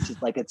show us,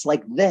 it's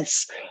like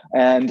this.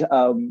 And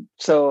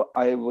so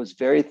I was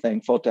very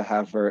thankful to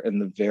have her in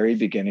the very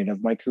beginning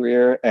of my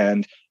career.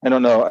 And I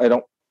don't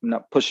know, I'm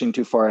not pushing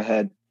too far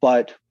ahead,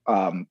 but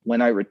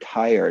when I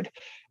retired,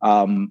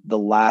 the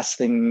last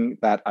thing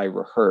that I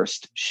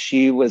rehearsed,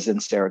 she was in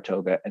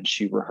Saratoga and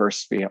she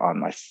rehearsed me on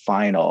my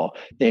final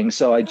thing.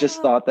 So I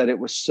just thought that it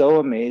was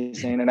so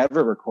amazing. And I have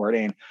a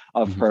recording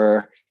of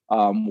her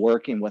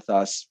working with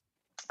us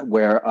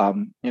where,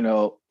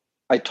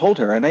 I told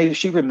her, and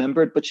she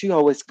remembered, but she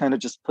always kind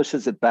of just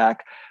pushes it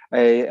back.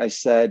 I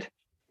said,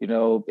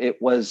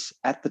 it was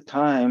at the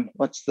time,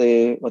 what's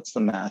the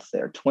math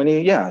there?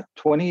 20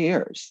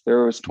 years.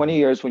 There was 20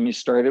 years when you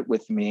started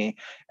with me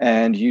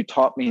and you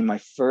taught me my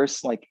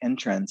first like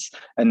entrance.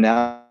 And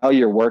now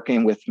you're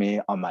working with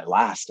me on my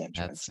last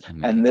entrance.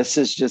 And this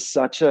is just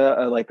such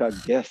a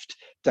gift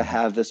to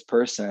have this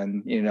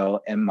person,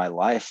 in my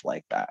life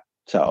like that.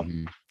 So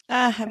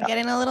I'm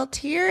getting a little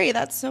teary.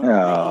 That's so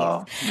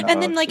nice.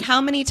 And then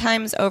how many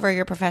times over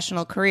your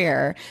professional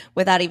career,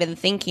 without even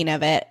thinking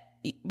of it,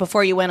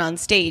 before you went on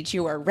stage,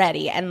 you were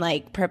ready and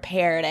like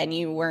prepared, and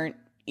you weren't,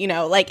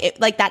 like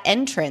that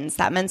entrance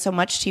that meant so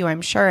much to you,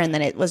 I'm sure. And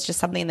then it was just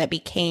something that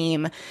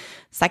became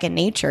second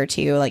nature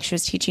to you. Like she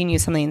was teaching you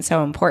something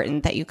so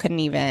important that you couldn't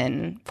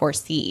even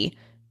foresee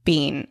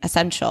being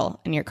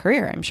essential in your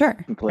career, I'm sure.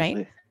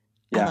 Completely. Right?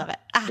 Yeah. I love it.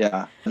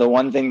 Yeah. The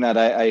one thing that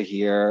I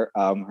hear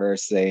her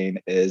saying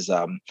is,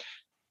 and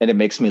it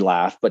makes me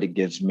laugh, but it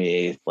gives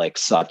me like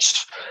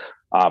such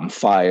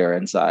fire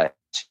inside.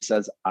 She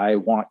says, I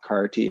want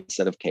Carty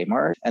instead of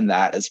Kmart. And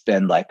that has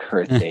been like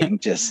her thing.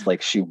 Just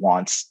like she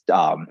wants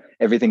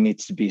everything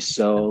needs to be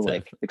so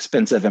like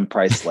expensive and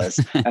priceless.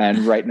 And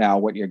right now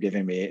what you're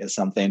giving me is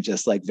something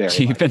just like very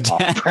cheap and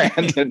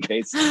off-brand and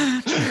basic.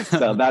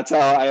 So that's how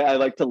I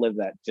like to live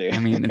that too. I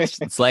mean,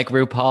 it's like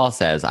RuPaul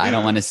says, I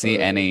don't want to see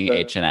any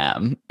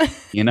H&M, That's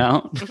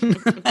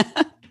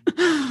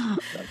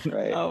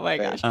right. Oh my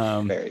gosh.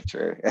 Very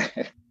true.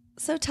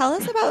 So tell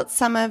us about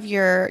some of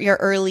your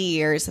early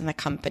years in the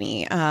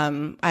company.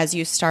 As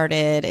you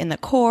started in the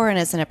core and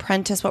as an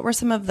apprentice, what were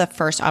some of the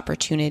first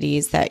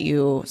opportunities that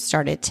you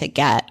started to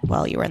get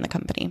while you were in the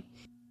company?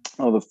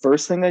 Well, the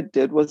first thing I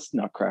did was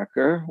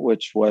Nutcracker,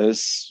 which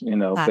was,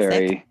 Classic.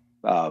 very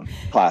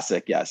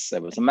classic. Yes,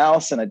 it was a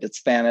mouse and I did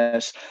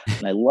Spanish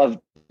and I loved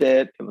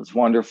it. It was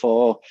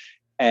wonderful.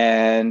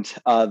 And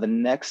the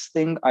next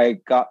thing I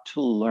got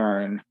to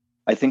learn,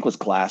 I think, was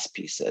glass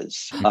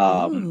pieces.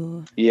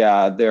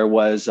 There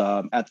was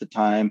at the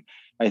time,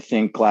 I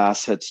think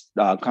glass had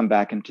come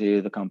back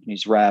into the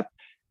company's rep,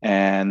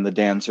 and the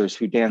dancers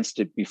who danced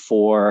it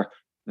before,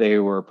 they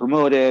were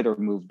promoted or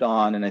moved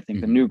on. And I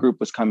think the new group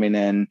was coming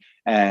in,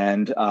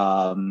 and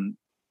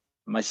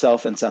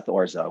myself and Seth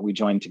Orza, we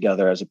joined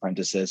together as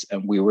apprentices,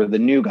 and we were the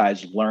new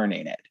guys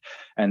learning it.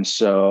 And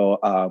so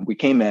we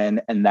came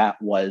in, and that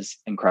was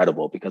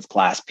incredible because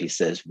Glass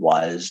Pieces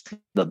was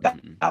the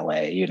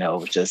ballet,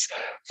 just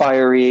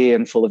fiery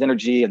and full of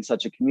energy and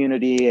such a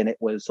community. And it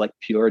was like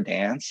pure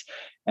dance.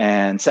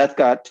 And Seth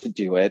got to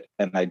do it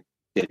and I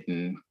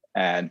didn't.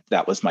 And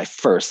that was my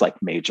first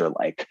like major,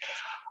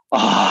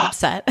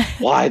 upset.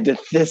 Why did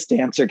this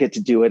dancer get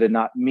to do it and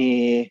not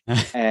me?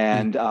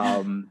 And,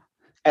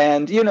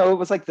 it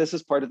was like, this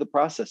is part of the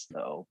process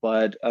though.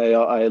 But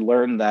I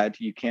learned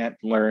that you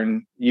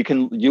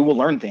will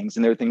learn things,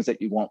 and there are things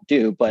that you won't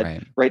do.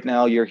 But right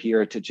now you're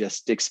here to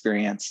just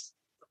experience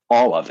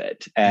all of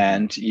it.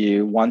 And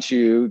once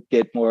you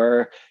get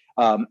more,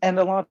 and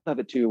a lot of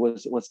it too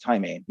was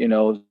timing,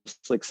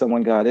 it's like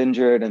someone got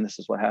injured and this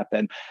is what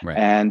happened. Right.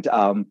 And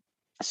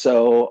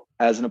so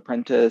as an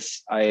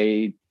apprentice,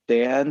 I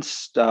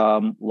danced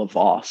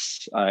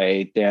Lavos.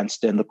 I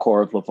danced in the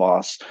core of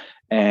Lavos.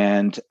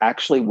 And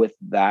actually with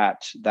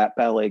that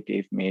ballet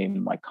gave me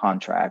my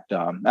contract.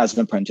 As an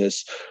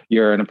apprentice,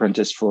 you're an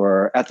apprentice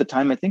for, at the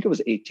time, I think it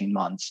was 18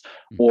 months.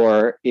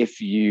 Or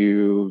if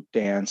you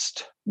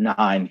danced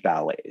 9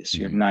 ballets,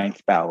 your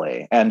 9th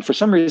ballet. And for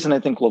some reason, I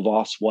think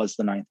Lavos was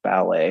the 9th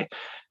ballet.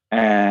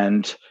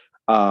 And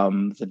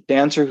the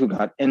dancer who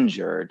got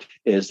injured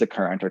is the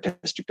current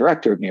artistic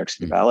director of New York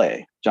City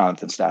Ballet,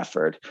 Jonathan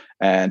Stafford.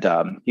 And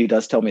he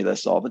does tell me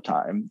this all the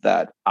time,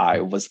 that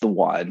he was the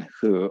one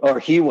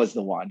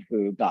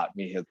who got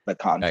me the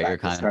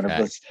contract. It's kind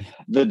of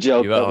the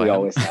joke that we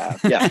always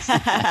have. Yes.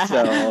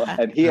 So,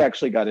 and he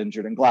actually got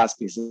injured in Glass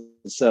Pieces.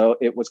 So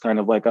it was kind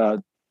of like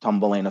a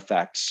tumbling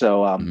effect.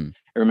 So I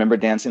remember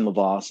dancing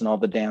Lavos and all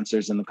the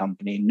dancers in the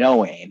company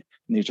knowing,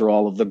 and these are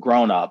all of the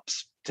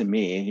grown-ups to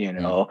me,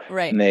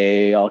 right. And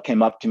they all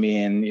came up to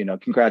me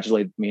and,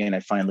 congratulated me. And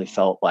I finally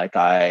felt like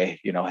I,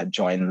 had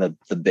joined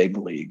the big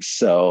leagues.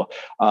 So,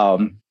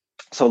 so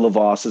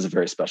Lavos is a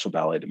very special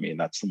ballet to me. And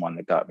that's the one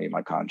that got me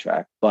my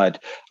contract.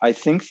 But I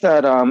think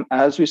that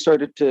as we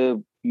started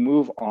to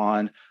move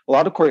on, a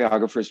lot of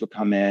choreographers would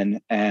come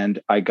in, and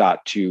I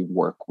got to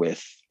work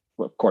with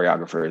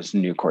choreographers,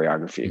 new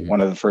choreography.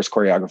 One of the first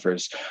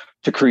choreographers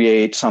to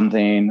create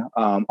something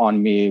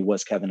on me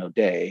was Kevin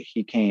O'Day.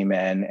 He came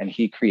in and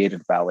he created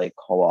a ballet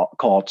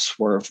called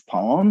Swerve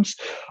Poems.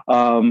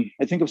 I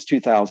think it was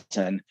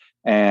 2000.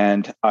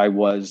 And I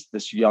was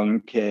this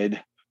young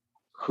kid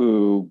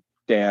who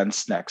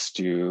danced next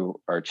to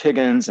Arch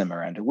Higgins and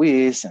Miranda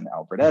Weiss and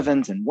Albert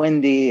Evans and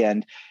Wendy.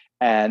 And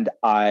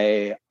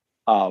I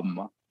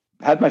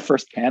had my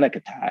first panic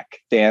attack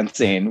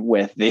dancing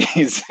with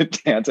these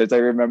dancers. I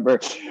remember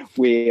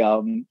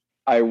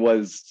I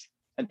was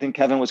I think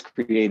Kevin was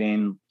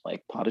creating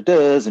like pas de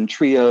deux and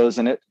trios,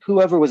 and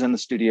whoever was in the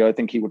studio, I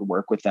think he would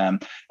work with them.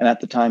 And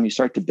at the time, you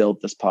start to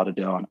build this pas de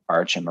deux on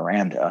Arch and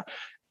Miranda.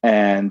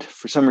 And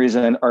for some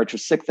reason, Arch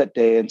was sick that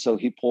day, and so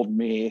he pulled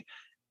me.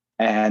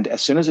 And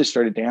as soon as I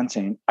started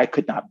dancing, I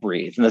could not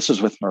breathe. And this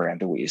was with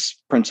Miranda Weiss,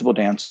 principal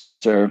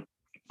dancer,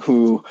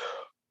 who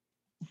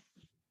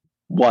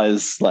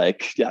was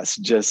like, yes,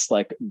 just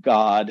like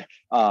God.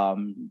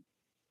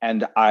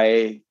 And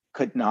I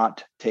could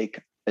not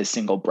take a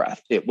single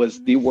breath. It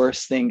was the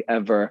worst thing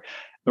ever.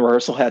 The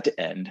rehearsal had to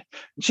end.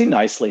 She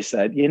nicely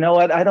said, you know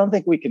what? I don't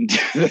think we can do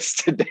this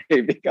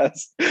today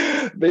because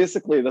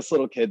basically this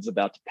little kid's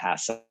about to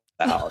pass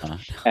out.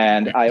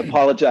 And I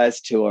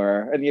apologized to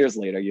her. And years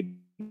later,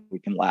 we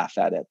can laugh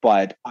at it,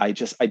 but I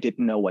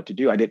didn't know what to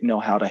do. I didn't know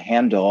how to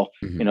handle,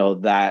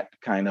 that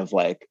kind of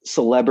like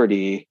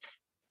celebrity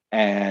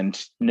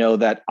and know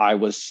that I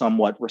was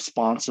somewhat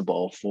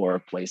responsible for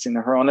placing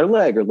her on her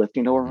leg or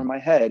lifting her over my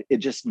head. It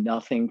just,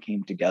 nothing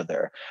came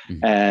together.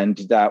 And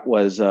that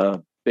was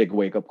a big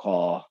wake up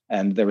call.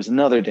 And there was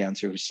another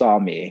dancer who saw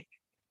me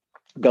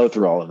go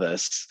through all of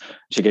this.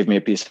 She gave me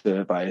a piece of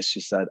advice. She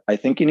said, I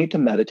think you need to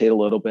meditate a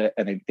little bit,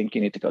 and I think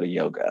you need to go to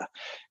yoga.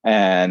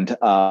 And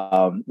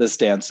this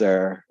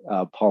dancer,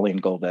 Pauline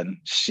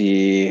Golden,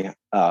 she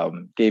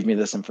gave me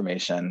this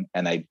information,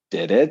 and I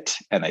did it,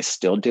 and I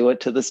still do it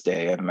to this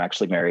day. And I'm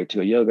actually married to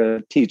a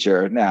yoga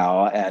teacher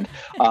now. And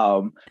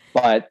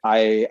but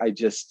I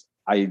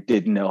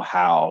didn't know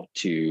how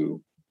to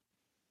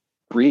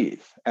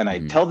breathe. And I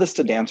tell this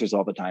to dancers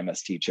all the time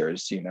as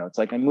teachers, it's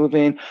like, I'm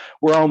moving,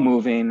 we're all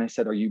moving. I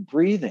said, are you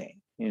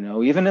breathing?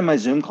 Even in my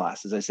Zoom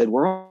classes, I said,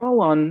 we're all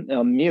on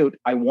mute.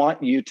 I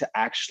want you to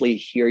actually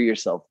hear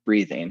yourself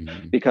breathing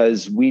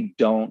because we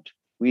don't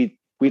breathe.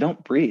 We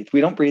don't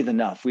breathe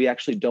enough. We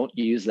actually don't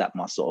use that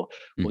muscle.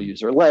 We'll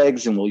use our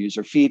legs and we'll use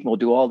our feet and we'll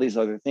do all these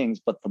other things,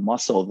 but the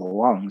muscle, the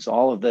lungs,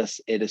 all of this,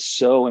 it is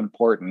so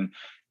important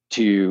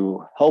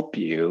to help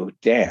you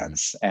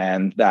dance.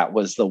 And that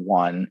was the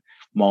one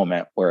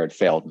moment where it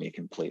failed me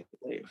completely.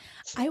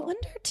 So. I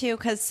wonder too,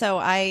 because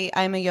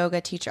I'm a yoga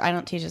teacher. I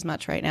don't teach as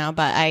much right now,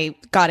 but I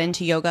got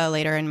into yoga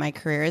later in my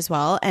career as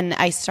well. And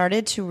I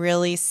started to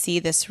really see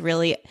this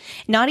really,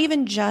 not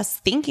even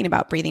just thinking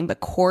about breathing,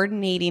 but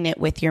coordinating it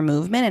with your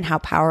movement and how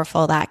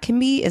powerful that can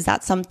be. Is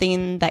that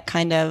something that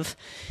kind of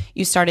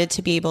you started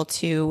to be able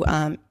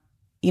to,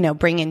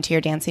 bring into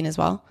your dancing as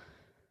well?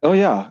 Oh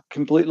yeah,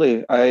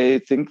 completely.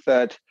 I think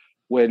that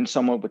when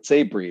someone would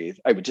say breathe,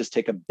 I would just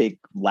take a big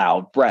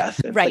loud breath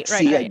and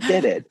I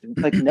did it. It's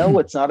like, no,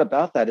 it's not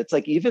about that. It's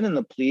like, even in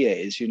the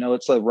plies,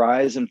 it's a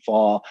rise and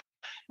fall.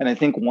 And I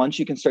think once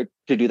you can start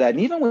to do that, and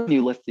even when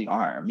you lift the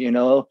arm,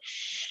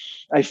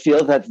 I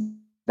feel that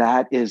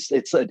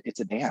it's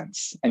a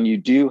dance, and you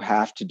do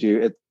have to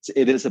do it.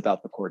 It is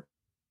about the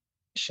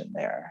coordination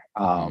there.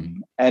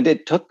 And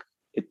it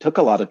took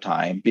a lot of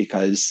time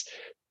because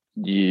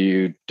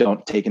you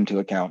don't take into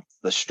account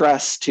the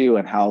stress too,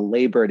 and how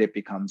labored it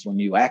becomes when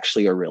you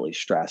actually are really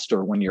stressed,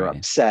 or when you're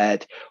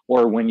upset,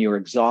 or when you're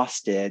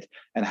exhausted,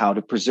 and how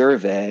to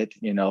preserve it,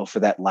 for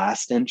that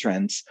last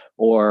entrance.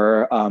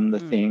 Or the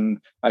thing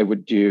I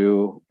would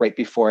do right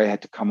before I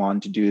had to come on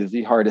to do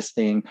the hardest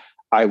thing,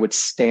 I would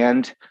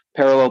stand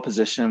parallel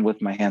position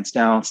with my hands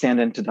down,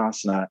 stand in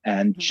Tadasana,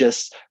 and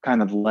just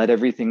kind of let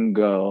everything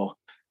go.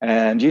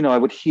 And, I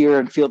would hear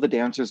and feel the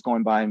dancers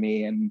going by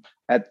me. And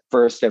at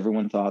first,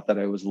 everyone thought that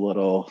I was a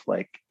little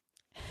like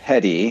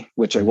heady,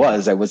 which I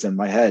was in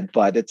my head.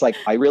 But it's like,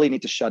 I really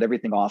need to shut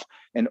everything off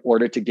in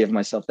order to give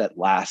myself that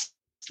last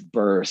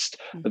burst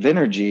of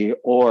energy,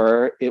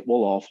 or it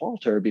will all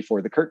falter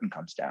before the curtain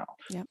comes down.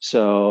 Yep.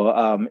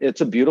 So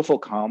it's a beautiful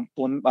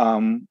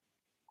compliment.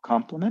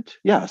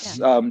 Yes.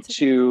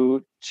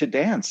 To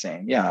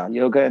dancing. Yeah.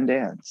 Yoga and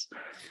dance.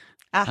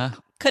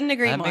 Couldn't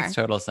agree more. That makes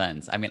total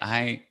sense. I mean,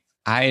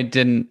 I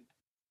didn't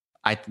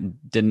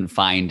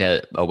find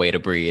a way to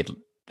breathe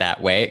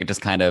that way. It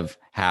just kind of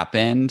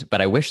happened,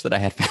 but I wish that I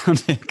had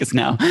found it, because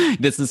now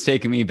this is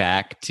taking me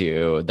back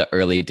to the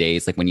early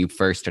days, like when you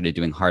first started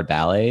doing hard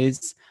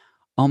ballets.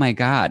 Oh my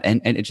God.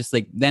 And it's just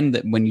like, then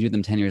when you do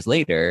them 10 years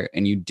later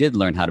and you did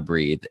learn how to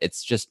breathe,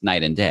 it's just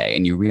night and day.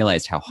 And you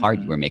realized how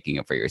hard you were making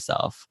it for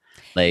yourself.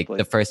 Like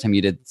the first time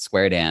you did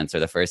square dance, or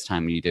the first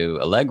time you do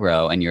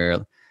Allegro, and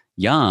you're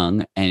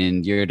young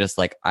and you're just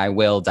like, I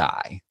will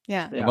die.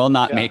 I will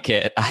not make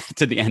it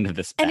to the end of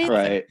this battle.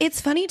 And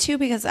it's funny too,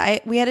 because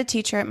we had a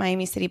teacher at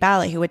Miami City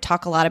Ballet who would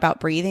talk a lot about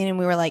breathing, and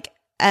we were like,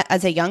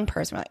 as a young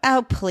person, we're like,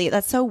 oh please,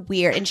 that's so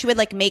weird. And she would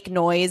like make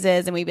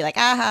noises, and we'd be like,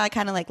 aha,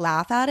 kind of like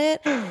laugh at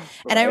it. And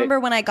I remember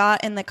when I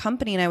got in the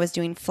company and I was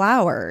doing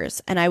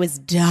flowers and I was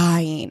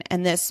dying,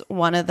 and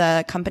one of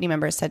the company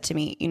members said to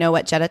me, you know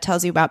what Jetta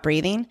tells you about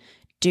breathing?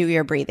 Do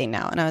your breathing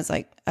now. And I was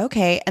like,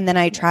 okay. And then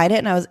I tried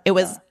it, and it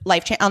was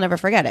life-changing. I'll never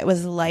forget it. It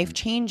was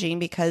life-changing,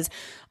 because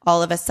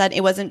all of a sudden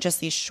it wasn't just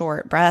these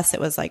short breaths. It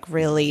was like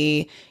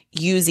really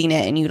using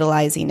it and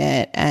utilizing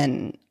it.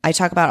 And I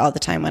talk about it all the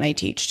time when I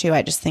teach too.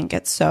 I just think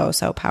it's so,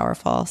 so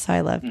powerful. So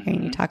I love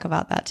hearing you talk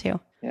about that too.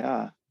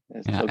 Yeah.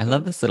 It's Yeah, so I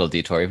love good. this little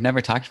detour. We've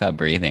never talked about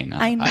breathing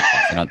on I the know.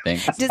 podcast, I don't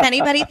think. Does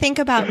anybody think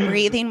about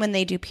breathing when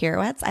they do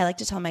pirouettes? I like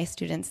to tell my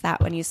students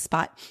that when you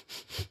spot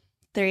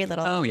three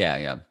little, Oh, yeah,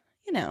 yeah.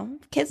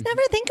 kids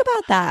never think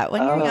about that.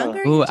 When you're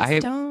younger, Ooh, you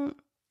just don't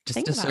just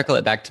think to about circle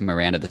it back to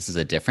Miranda, this is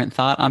a different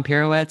thought on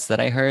pirouettes that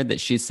I heard that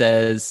she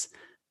says,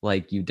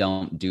 like, you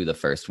don't do the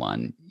first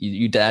one.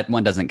 That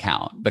one doesn't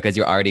count because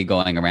you're already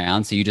going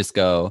around. So you just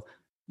go,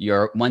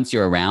 once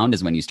you're around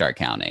is when you start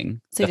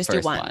counting. So you the just do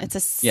first one. It's a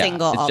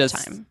single it's all the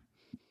just, time.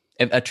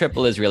 a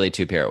triple is really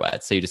 2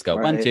 pirouettes. So you just go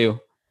one, Right. 2,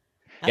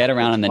 get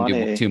around, It's and then do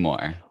funny. 2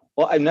 more.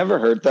 Well, I've never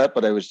heard that,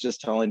 but I was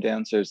just telling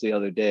dancers the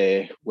other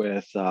day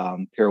with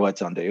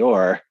pirouettes on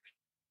Dior,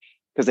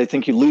 because I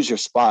think you lose your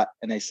spot.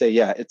 And I say,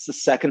 yeah, it's the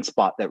second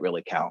spot that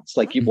really counts.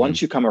 Like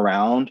once you come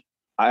around,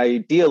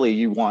 ideally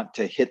you want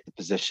to hit the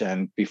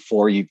position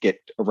before you get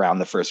around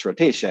the first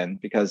rotation,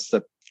 because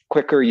the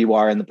quicker you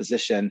are in the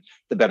position,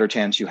 the better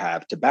chance you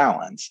have to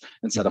balance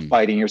instead of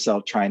fighting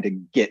yourself trying to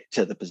get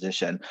to the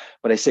position.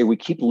 But I say we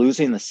keep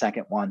losing the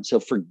second one. So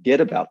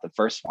forget about the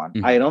first one.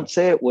 I don't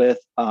say it with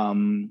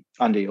on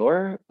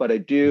Dior, but I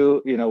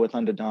do, with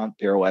undedant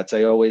pirouettes.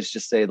 I always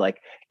just say like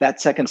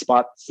that second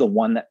spot's the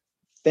one that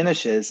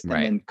finishes and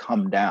then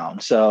come down.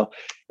 So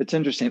it's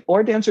interesting.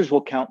 Or dancers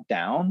will count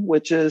down,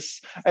 which is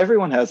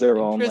everyone has their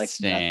own like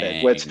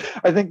method, which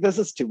I think this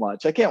is too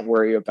much. I can't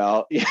worry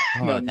about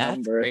that's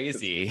number.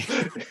 crazy.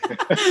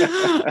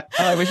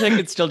 I wish I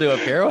could still do a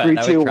pirouette. 3,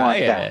 2, I would try 1,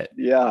 it. count.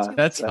 Yeah,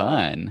 that's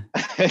fun.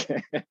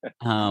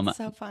 It's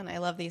so fun. I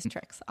love these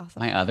tricks.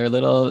 Awesome. My other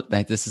little,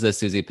 this is a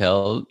Susie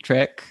Pill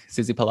trick,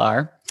 Susie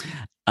Pilar.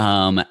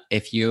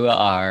 If you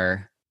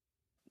are,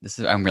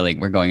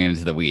 we're going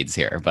into the weeds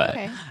here, but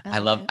okay, I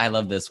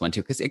love this one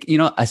too. Cause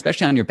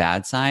especially on your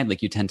bad side,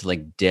 like you tend to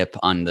like dip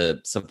on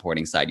the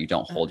supporting side. You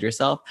don't hold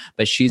yourself,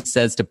 but she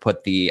says to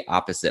put the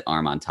opposite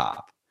arm on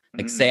top.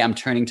 Like say I'm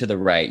turning to the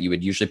right, you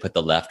would usually put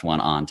the left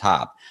one on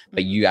top,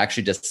 but you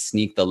actually just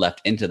sneak the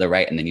left into the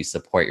right and then you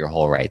support your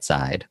whole right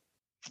side.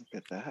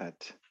 Look at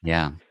that.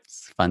 Yeah.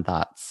 Fun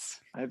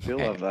thoughts. I do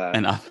love that.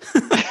 Enough.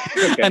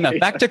 Enough.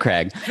 Back to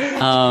Craig.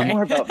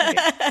 More about me.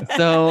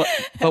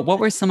 But what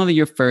were some of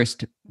your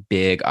first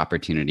big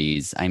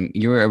opportunities?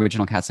 You were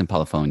original cast in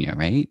Polyphonia,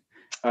 right?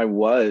 I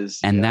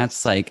was. And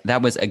that's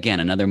that was, again,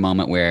 another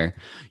moment where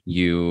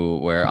you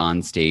were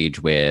on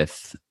stage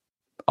with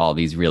all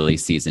these really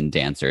seasoned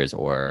dancers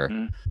or,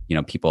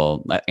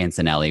 people.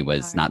 Antonelli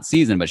was not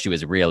seasoned, but she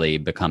was really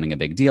becoming a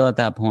big deal at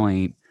that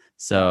point.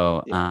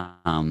 So,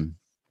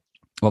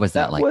 what was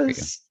that like for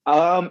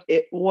you?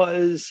 It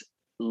was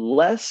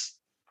less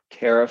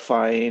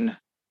terrifying,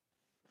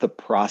 the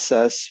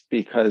process,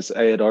 because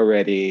I had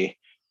already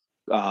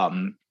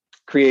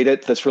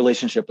created this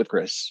relationship with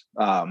Chris.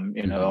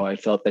 I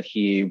felt that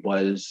he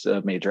was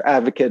a major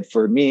advocate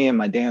for me and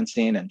my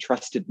dancing and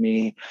trusted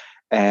me.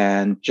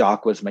 And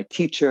Jock was my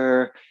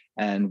teacher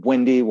and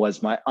Wendy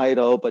was my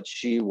idol, but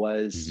she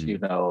was,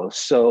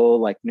 so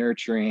like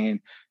nurturing.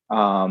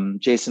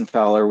 Jason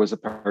Fowler was a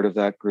part of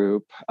that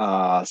group,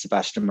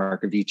 Sebastian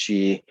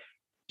Marcovici,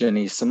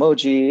 Jenny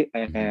Samoji,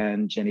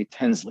 and Jenny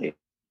Tinsley.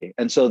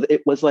 And so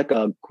it was like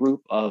a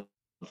group of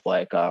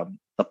like the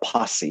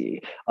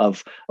posse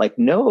of like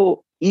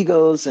no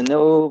egos and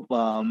no,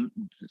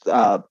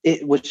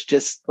 it was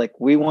just like,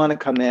 we want to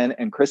come in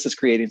and Chris is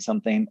creating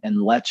something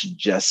and let's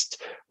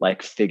just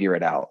like figure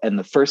it out. And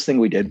the first thing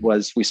we did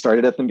was we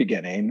started at the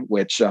beginning,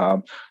 which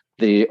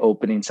the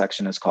opening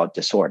section is called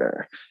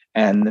Disorder.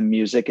 And the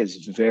music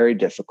is very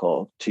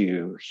difficult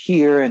to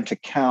hear and to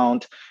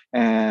count.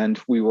 And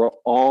we were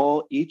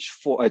all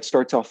it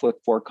starts off with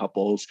 4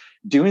 couples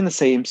doing the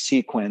same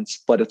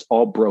sequence, but it's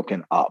all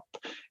broken up.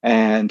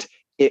 And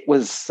it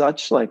was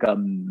such like a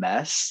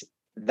mess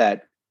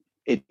that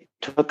it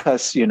took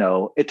us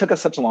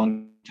such a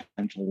long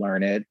time to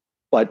learn it.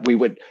 But we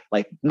would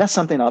like mess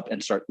something up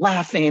and start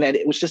laughing. And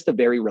it was just a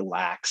very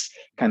relaxed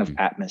kind of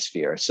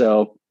atmosphere.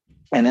 So,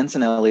 and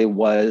Antonelli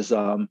was, it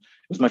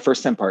was my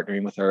first time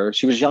partnering with her.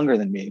 She was younger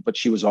than me, but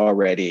she was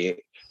already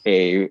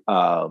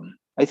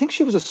I think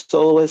she was a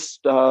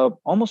soloist,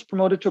 almost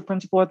promoted to a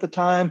principal at the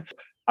time.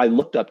 I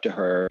looked up to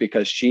her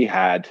because she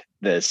had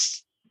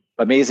this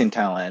amazing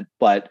talent,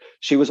 but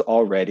she was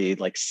already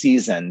like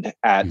seasoned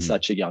at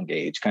such a young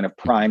age, kind of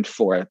primed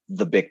for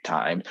the big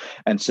time.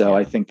 And so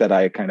I think that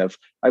I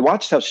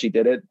watched how she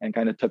did it and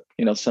kind of took,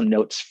 some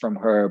notes from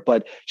her,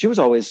 but she was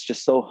always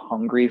just so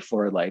hungry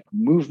for like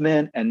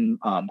movement and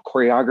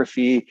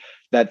choreography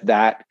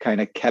that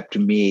kind of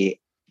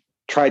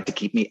tried to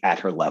keep me at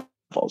her level.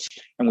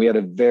 And we had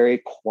a very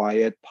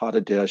quiet pas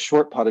de deux,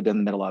 short pas de deux in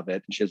the middle of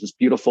it. And she has this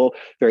beautiful,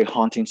 very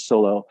haunting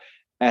solo.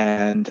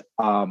 And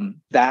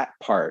that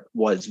part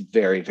was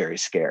very, very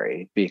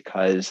scary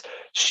because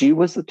she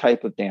was the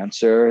type of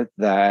dancer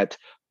that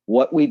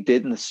what we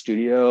did in the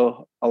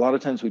studio, a lot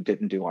of times we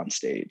didn't do on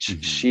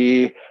stage.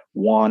 She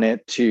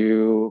wanted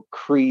to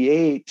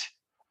create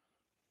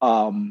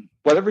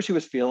whatever she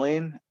was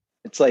feeling.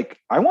 It's like,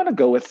 I want to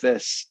go with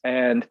this.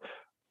 And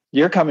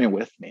you're coming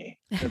with me.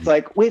 It's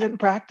like, we didn't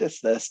practice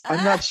this.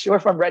 I'm not sure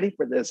if I'm ready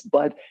for this,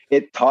 but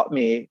it taught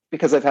me,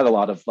 because I've had a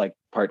lot of like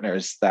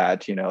partners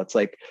that, it's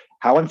like,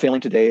 how I'm feeling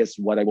today is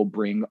what I will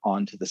bring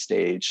onto the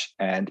stage.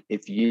 And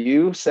if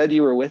you said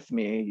you were with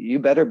me, you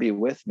better be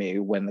with me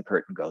when the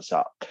curtain goes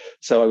up.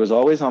 So I was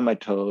always on my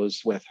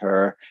toes with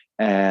her,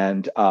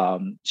 and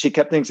she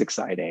kept things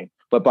exciting.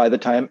 But by the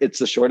time, it's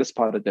the shortest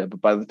pas de deux,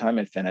 but by the time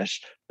I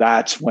finished,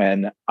 that's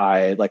when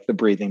the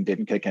breathing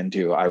didn't kick in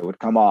too. I would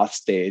come off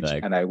stage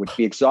and I would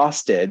be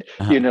exhausted,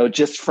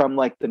 just from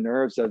like the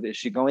nerves of, is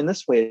she going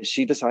this way? Is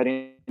she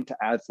deciding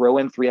to throw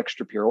in 3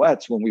 extra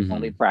pirouettes when we've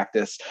only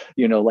practiced,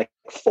 like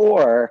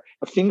 4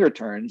 finger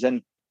turns?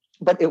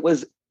 But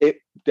it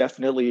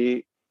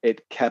definitely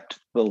kept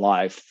the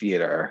live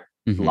theater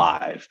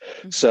live.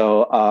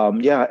 So,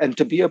 and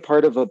to be a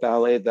part of a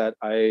ballet that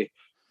I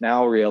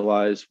now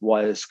realize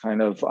was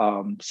kind of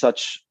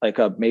such like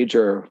a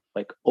major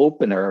like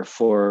opener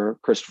for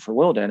Christopher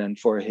Wilden and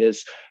for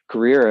his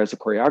career as a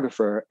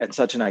choreographer, and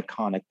such an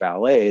iconic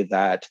ballet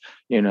that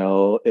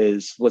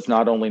was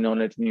not only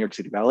known as New York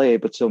City Ballet,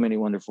 but so many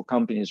wonderful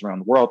companies around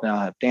the world now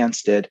have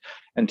danced it.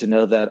 And to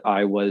know that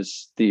I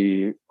was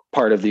the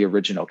part of the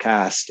original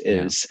cast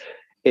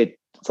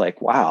it's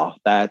like, wow,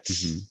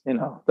 that's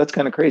that's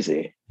kind of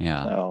crazy.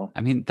 Yeah. So,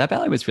 I mean, that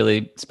ballet was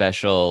really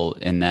special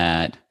in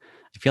that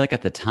I feel like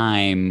at the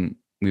time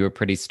we were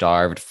pretty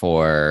starved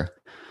for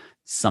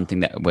something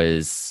that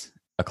was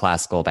a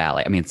classical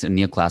ballet. I mean, it's a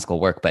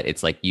neoclassical work, but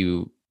it's like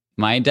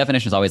my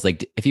definition is always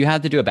like, if you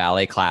had to do a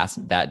ballet class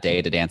that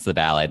day to dance the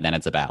ballet, then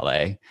it's a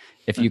ballet.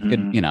 If you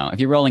could, if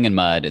you're rolling in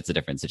mud, it's a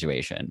different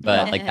situation.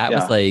 But like that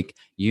was like,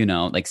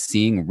 like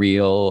seeing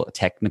real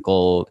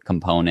technical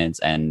components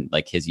and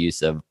like his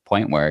use of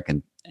point work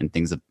and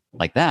things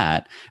like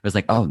that. It was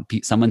like, oh,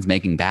 someone's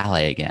making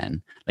ballet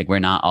again. Like we're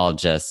not all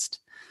just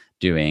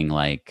doing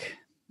like,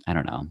 I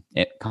don't know,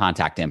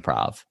 contact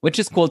improv, which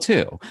is cool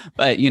too.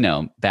 But,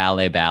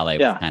 ballet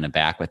was kind of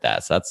back with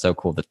that. So that's so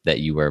cool that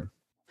you were,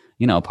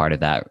 part of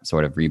that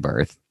sort of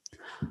rebirth.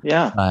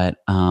 Yeah. But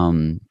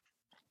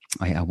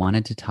I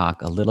wanted to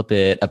talk a little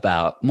bit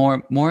about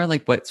more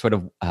like what sort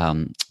of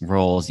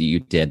roles you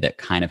did that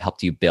kind of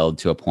helped you build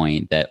to a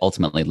point that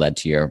ultimately led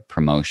to your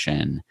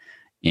promotion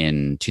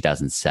in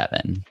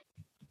 2007.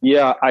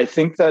 Yeah, I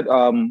think that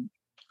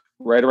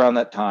right around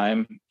that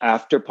time,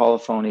 after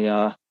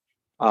Polyphonia,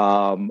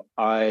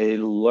 I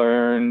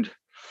learned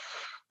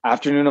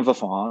Afternoon of a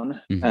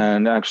Faun.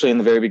 And actually in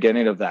the very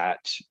beginning of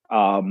that,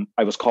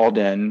 I was called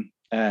in,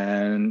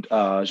 and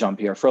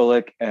Jean-Pierre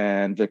Froelich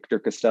and Victor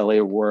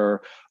Castelli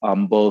were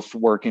both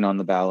working on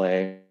the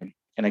ballet.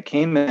 And I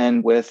came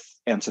in with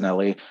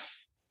Antonelli,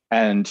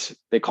 and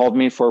they called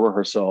me for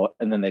rehearsal,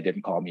 and then they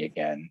didn't call me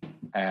again.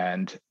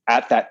 And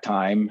at that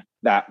time,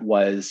 that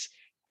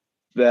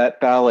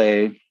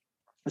ballet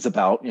is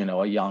about,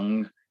 a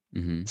young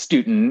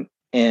student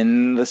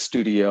in the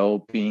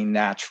studio being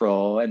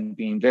natural and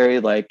being very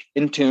like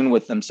in tune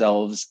with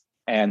themselves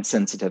and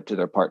sensitive to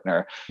their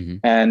partner.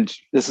 And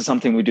this is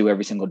something we do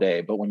every single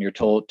day. But when you're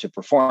told to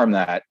perform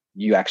that,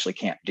 you actually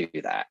can't do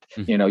that.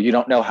 You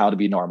don't know how to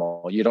be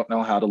normal. You don't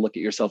know how to look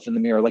at yourself in the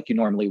mirror like you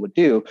normally would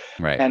do.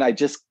 Right. And I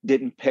just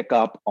didn't pick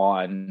up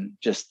on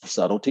just the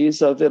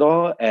subtleties of it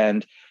all.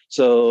 And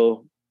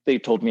so they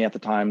told me at the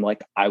time,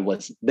 like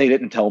they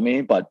didn't tell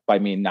me, but by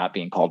me not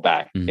being called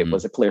back, it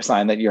was a clear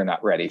sign that you're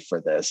not ready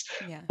for this.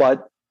 Yeah.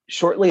 But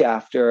shortly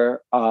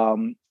after,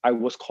 I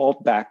was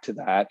called back to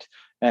that.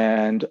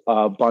 And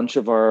a bunch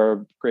of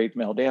our great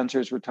male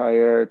dancers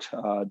retired,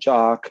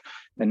 Jock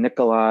and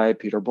Nikolai,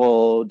 Peter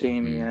Bull,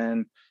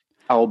 Damien,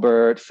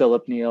 Albert,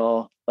 Philip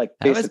Neal, like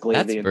basically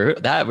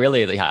that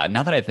really, yeah.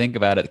 Now that I think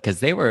about it, because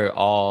they were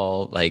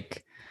all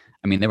like,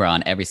 I mean, they were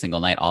on every single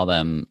night, a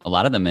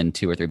lot of them in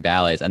 2 or 3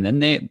 ballets. And then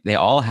they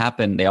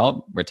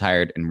all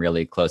retired in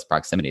really close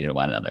proximity to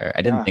one another.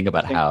 I didn't think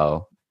about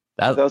how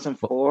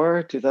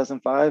 2004,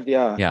 2005.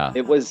 Yeah.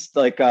 It was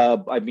like,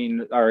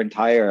 our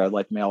entire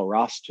like male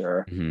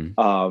roster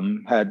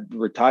had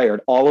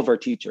retired. All of our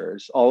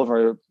teachers, all of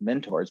our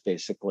mentors,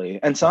 basically.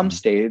 And some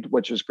stayed,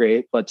 which was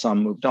great, but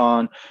some moved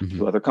on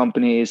to other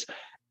companies.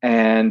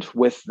 And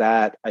with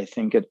that, I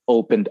think it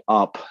opened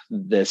up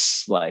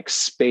this like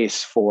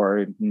space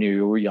for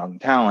new young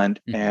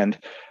talent. And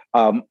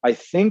I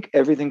think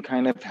everything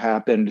kind of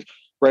happened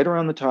right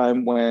around the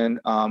time when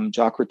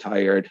Jock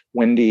retired.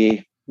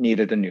 Wendy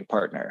needed a new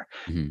partner.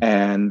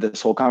 And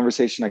this whole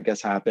conversation, I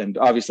guess, happened.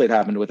 Obviously, it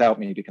happened without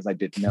me because I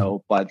didn't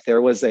know. But there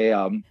was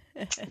a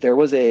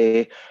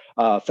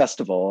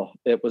festival.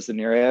 It was the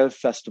Nerev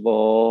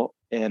Festival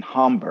in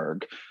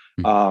Hamburg.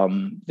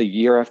 The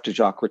year after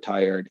Jock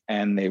retired,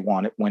 and they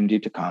wanted Wendy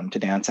to come to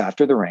Dance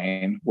After the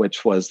Rain,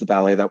 which was the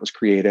ballet that was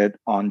created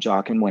on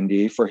Jock and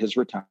Wendy for his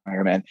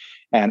retirement,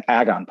 and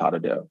Agon Pas de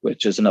Deux,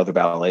 which is another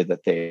ballet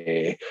that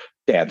they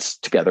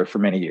danced together for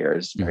many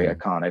years, very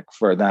iconic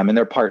for them and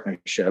their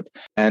partnership.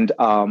 And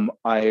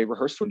I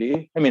rehearsed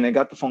Wendy. I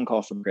got the phone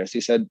call from Chris. He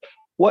said,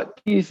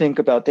 "What do you think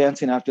about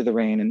Dancing After the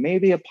Rain and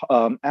maybe a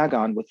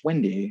Agon with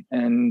Wendy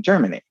in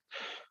Germany?"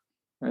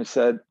 And I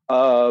said,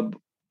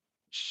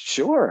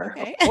 sure,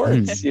 Okay. of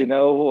course,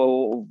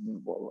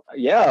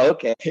 yeah,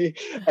 okay.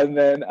 And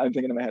then I'm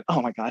thinking in my head,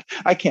 oh my God,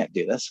 I can't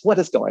do this. What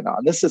is going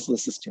on? This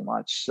is too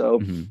much. So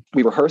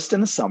we rehearsed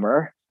in the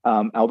summer.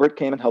 Albert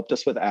came and helped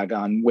us with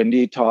Agon.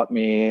 Wendy taught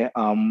me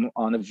on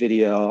a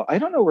video. I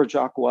don't know where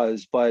Jock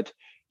was, but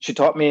she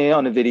taught me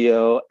on a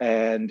video,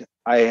 and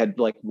I had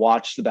like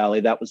watched the ballet.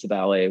 That was the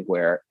ballet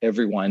where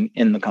everyone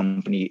in the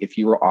company, if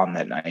you were on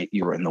that night,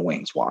 you were in the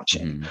wings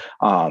watching.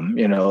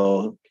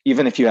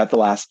 Even if you had the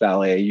last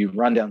ballet, you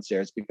run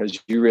downstairs because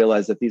you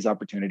realize that these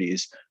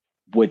opportunities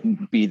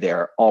wouldn't be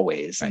there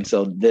always. Right. And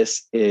so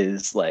this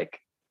is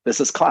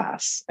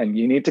class, and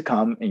you need to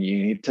come and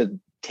you need to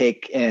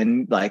take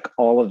in like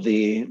all of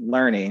the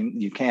learning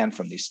you can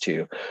from these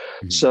two.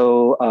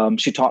 So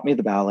she taught me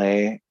the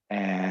ballet,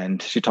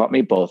 and she taught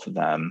me both of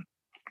them.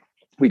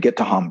 We get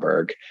to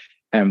Hamburg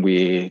and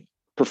we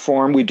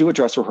perform. We do a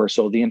dress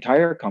rehearsal. The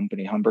entire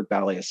company, Hamburg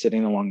Ballet, is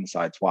sitting along the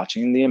sides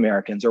watching the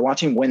Americans or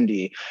watching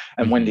Wendy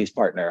and Wendy's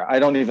partner. I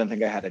don't even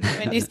think I had a name.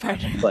 Wendy's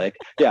partner.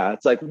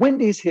 It's like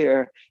Wendy's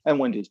here and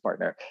Wendy's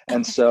partner.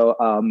 And so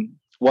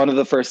one of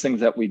the first things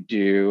that we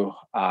do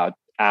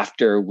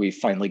after we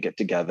finally get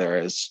together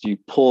is you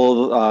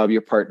pull your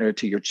partner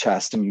to your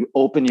chest and you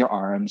open your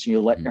arms and you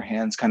let your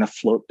hands kind of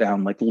float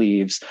down like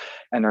leaves,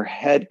 and her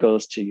head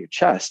goes to your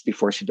chest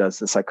before she does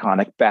this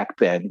iconic back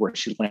bend where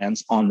she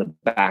lands on the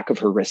back of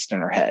her wrist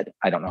and her head.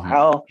 I don't know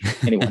how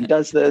anyone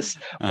does this,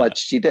 but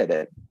she did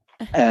it.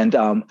 And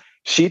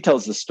she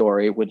tells the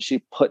story when she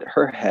put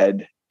her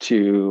head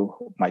to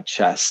my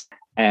chest,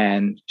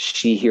 and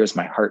she hears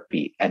my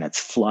heartbeat and it's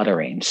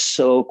fluttering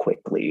so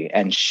quickly.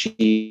 And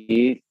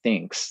she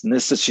thinks,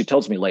 and she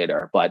tells me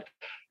later, but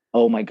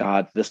oh my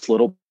God, this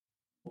little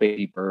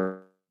baby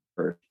bird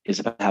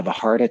is about to have a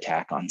heart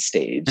attack on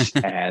stage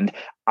and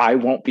I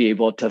won't be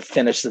able to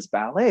finish this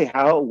ballet.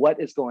 What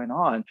is going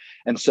on?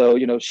 And so,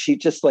 she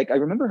just I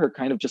remember her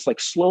kind of just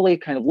slowly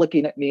kind of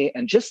looking at me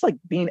and just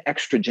being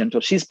extra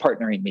gentle. She's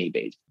partnering me,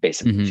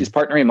 basically. She's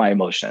partnering my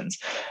emotions.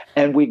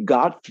 And we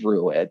got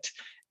through it.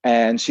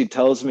 And she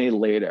tells me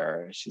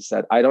later, she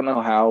said, I don't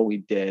know how we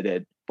did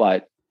it,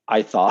 but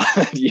I thought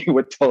you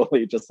would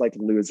totally just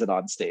lose it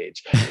on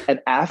stage. And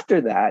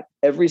after that,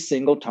 every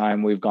single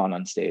time we've gone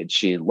on stage,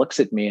 she looks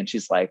at me and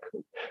she's like,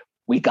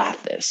 we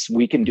got this.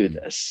 We can do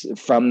this.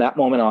 From that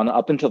moment on,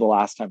 up until the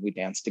last time we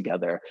danced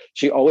together,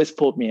 she always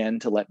pulled me in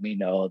to let me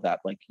know that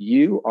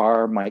you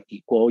are my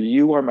equal.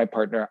 You are my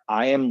partner.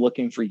 I am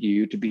looking for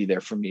you to be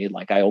there for me.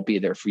 I will be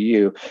there for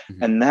you.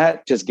 And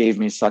that just gave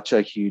me such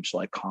a huge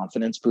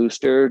confidence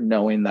booster,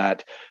 knowing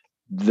that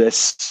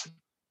this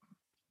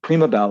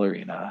prima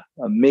ballerina,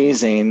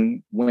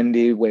 amazing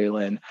Wendy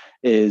Whalen,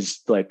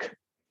 is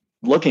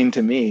looking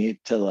to me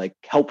to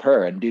help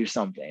her and do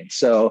something.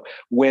 So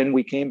when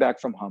we came back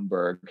from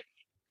Hamburg,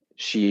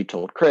 she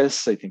told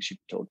Chris, I think she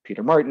told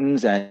Peter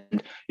Martins,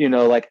 and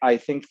I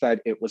think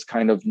that it was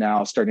kind of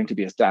now starting to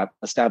be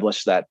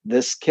established that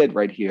this kid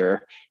right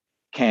here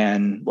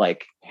can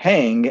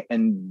hang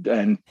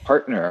and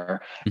partner.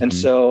 And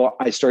so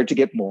I started to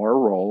get more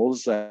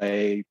roles.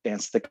 I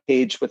danced the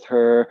cage with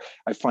her.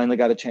 I finally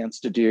got a chance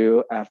to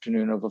do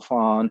Afternoon of a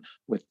Faun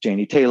with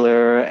Janie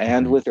Taylor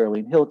and with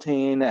Earlene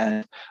Hilting.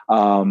 And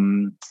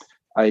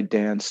I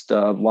danced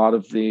a lot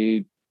of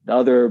the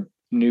other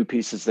new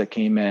pieces that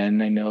came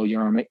in. I know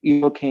Yorma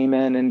Eo came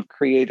in and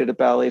created a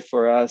ballet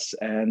for us.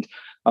 And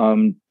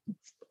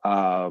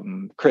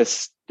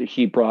Chris,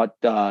 he brought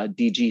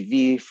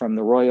DGV from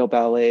the Royal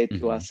Ballet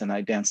to us, and I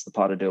danced the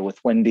pas de deux with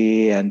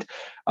Wendy and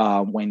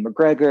Wayne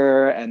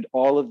McGregor and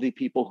all of the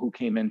people who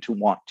came in to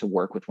want to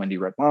work with Wendy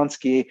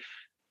Radwanski.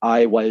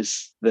 I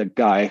was the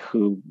guy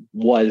who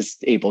was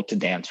able to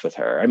dance with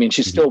her. I mean,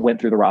 she still went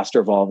through the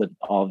roster of all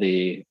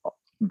the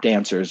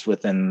dancers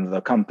within the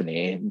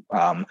company,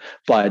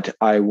 but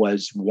I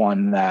was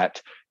one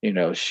that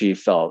she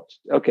felt,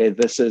 okay,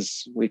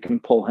 we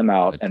can pull him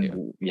out.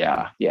 And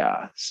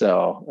yeah.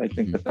 So I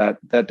think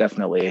that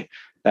definitely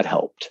that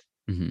helped.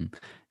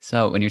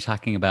 So when you're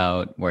talking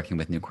about working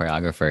with new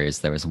choreographers,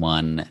 there was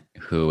one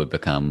who would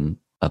become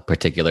a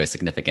particular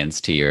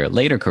significance to your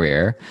later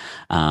career.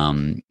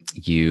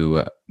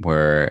 You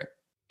were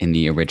in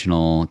the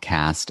original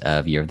cast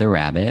of Year of the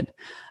Rabbit,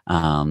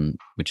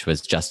 which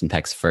was Justin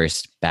Peck's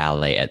first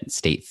ballet at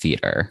State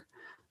Theater.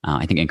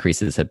 I think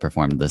Increases had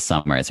performed this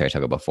summer at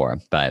Saratoga before.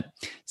 But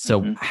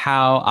so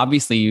how,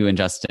 obviously you and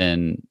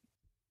Justin,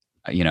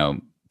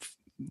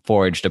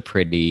 forged a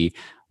pretty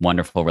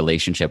wonderful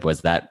relationship.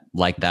 Was that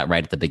like that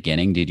right at the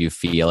beginning? Did you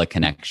feel a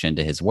connection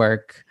to his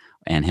work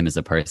and him as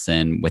a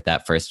person with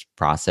that first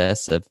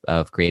process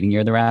of creating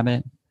Year of the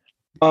Rabbit?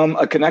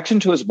 A connection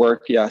to his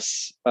work,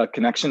 yes. A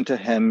connection to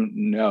him,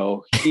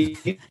 no.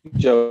 He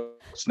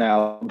jokes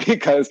now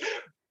because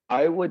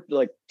I would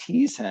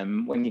tease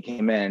him when he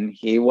came in.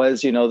 He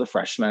was, the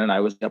freshman and I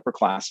was the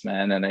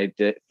upperclassman. And I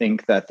did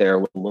think that there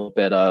was a little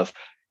bit of,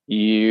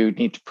 you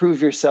need to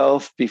prove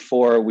yourself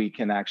before we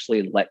can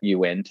actually let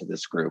you into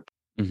this group.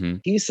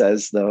 He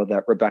says, though,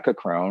 that Rebecca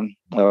Crone,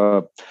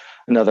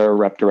 another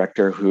rep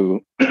director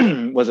who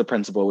was a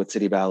principal with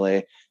City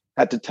Ballet,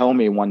 had to tell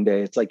me one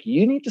day, it's like,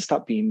 you need to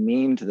stop being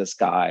mean to this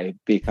guy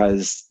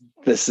because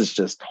this is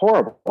just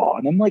horrible.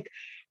 And I'm like,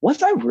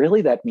 was I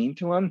really that mean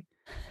to him?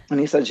 And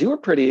he says, you were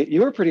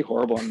pretty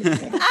horrible in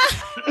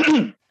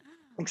the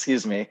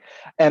excuse me.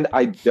 And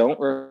I don't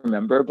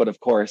remember, but of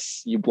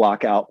course you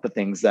block out the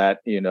things that,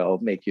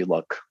 make you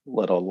look a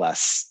little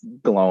less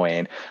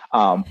glowing.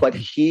 But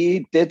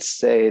he did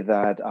say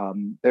that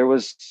there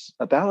was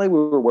a ballet we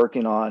were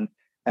working on,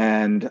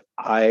 and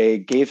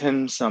I gave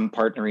him some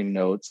partnering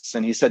notes.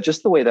 And he said,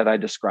 just the way that I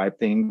describe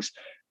things,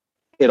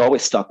 it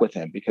always stuck with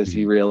him because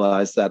he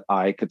realized that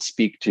I could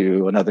speak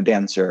to another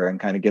dancer and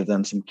kind of give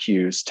them some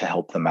cues to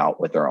help them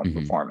out with their own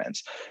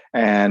performance.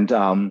 And,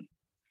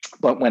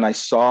 but when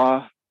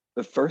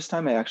the first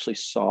time I actually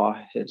saw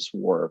his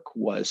work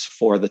was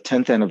for the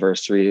 10th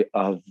anniversary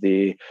of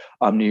the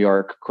New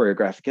York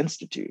Choreographic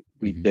Institute.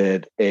 We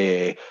did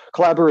a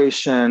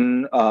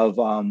collaboration of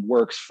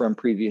works from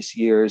previous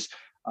years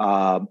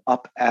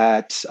up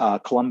at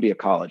Columbia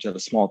College at a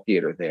small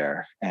theater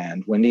there.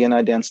 And Wendy and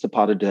I danced to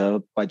Pas de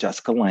Deux by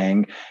Jessica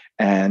Lange,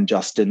 and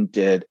Justin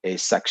did a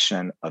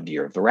section of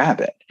Year of the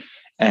Rabbit.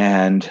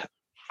 And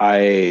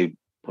I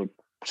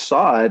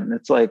saw it and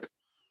it's like,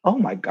 oh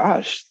my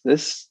gosh,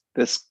 this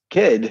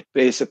kid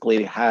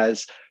basically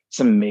has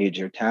some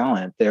major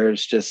talent.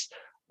 There's just,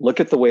 look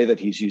at the way that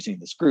he's using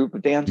this group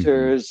of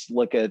dancers,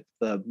 look at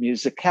the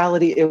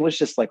musicality. It was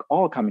just like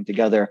all coming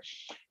together.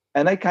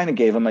 And I kind of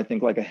gave him, I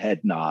think, like a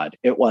head nod.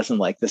 It wasn't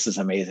like, this is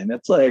amazing.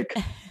 It's like,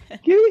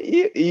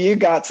 you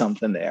got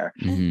something there.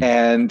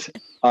 And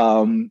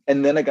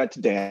then I got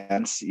to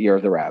dance Year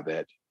of the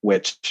Rabbit,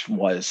 which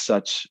was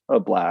such a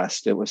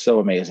blast. It was so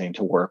amazing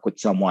to work with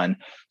someone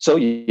so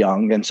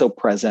young and so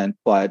present.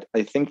 But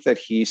I think that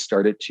he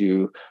started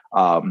to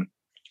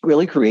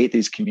really create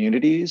these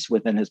communities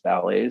within his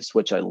ballets,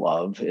 which I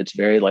love. It's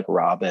very like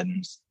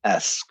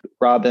Robin-esque.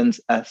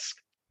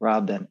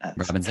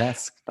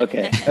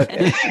 Okay.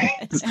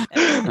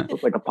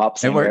 It's like a pop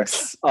singer. It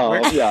works.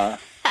 Yeah.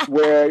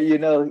 Where,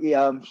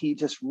 he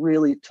just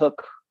really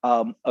took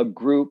a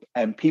group,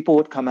 and people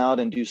would come out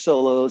and do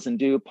solos and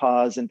do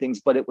pas and things,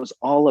 but it was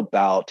all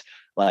about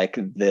like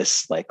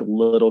this like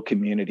little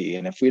community.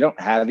 And if we don't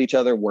have each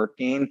other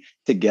working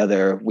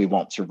together, we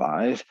won't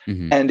survive.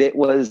 And it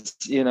was,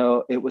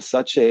 it was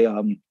such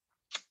an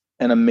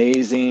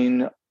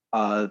amazing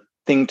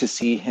thing to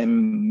see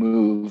him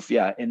move,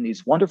 in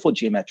these wonderful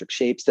geometric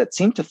shapes that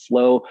seemed to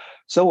flow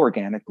so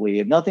organically,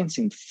 and nothing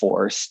seemed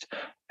forced.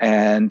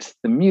 And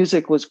the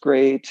music was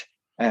great.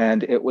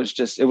 And it was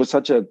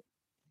such a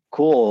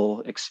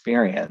cool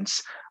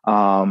experience.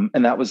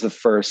 And that was the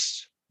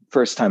first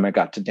time I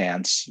got to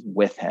dance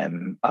with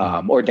him,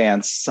 or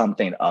dance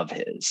something of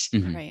his.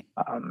 Right.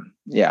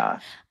 Yeah.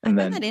 And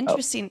I find that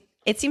interesting.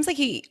 It seems like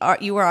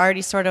you were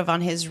already sort of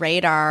on his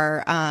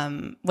radar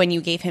when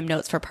you gave him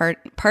notes for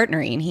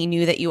partnering. He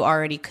knew that you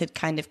already could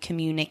kind of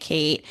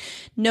communicate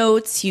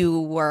notes.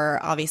 You were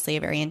obviously a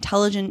very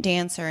intelligent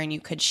dancer and you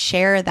could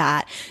share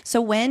that.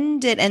 So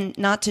and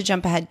not to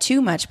jump ahead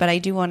too much, but I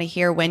do want to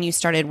hear when you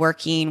started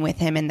working with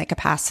him in the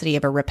capacity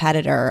of a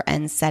repetitor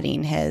and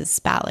setting his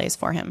ballets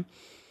for him.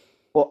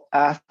 Well,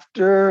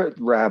 after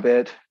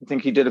Rabbit, I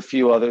think he did a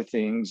few other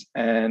things.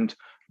 And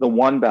the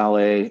one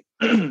ballet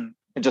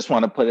I just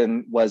want to put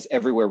in was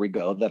Everywhere We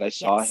Go that I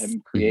saw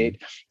him create.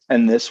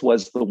 And this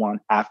was the one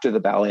after the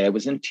ballet. I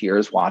was in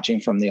tears watching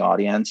from the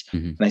audience,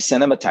 and I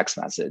sent him a text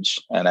message.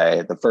 And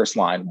the first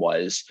line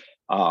was,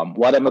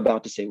 what I'm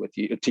about to say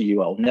to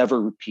you, I'll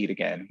never repeat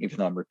again, even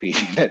though I'm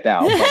repeating it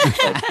now.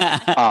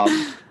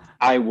 But,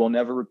 I will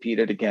never repeat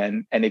it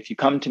again. And if you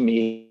come to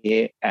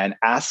me and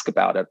ask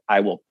about it, I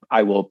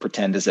will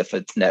pretend as if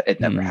it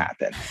never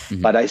happened.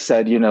 But I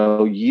said,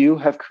 you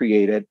have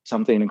created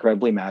something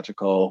incredibly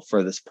magical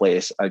for this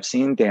place. I've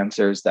seen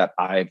dancers that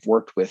I've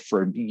worked with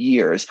for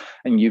years,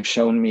 and you've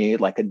shown me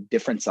like a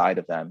different side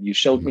of them. You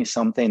showed me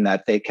something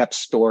that they kept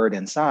stored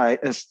inside,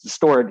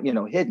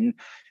 hidden.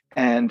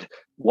 And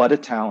what a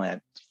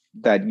talent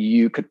that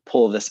you could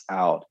pull this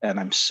out. And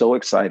I'm so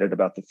excited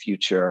about the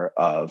future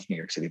of New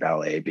York City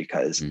Ballet,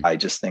 because I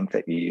just think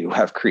that you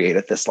have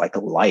created this like a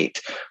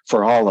light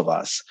for all of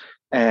us.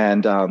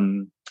 And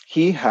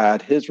he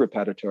had his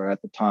repetitor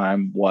at the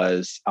time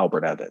was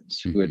Albert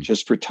Evans, who had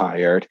just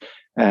retired.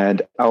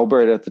 And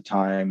Albert at the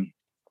time,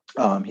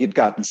 he'd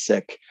gotten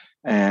sick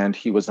and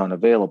he was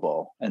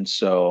unavailable. And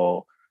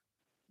so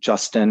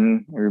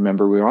Justin, I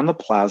remember we were on the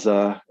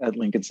plaza at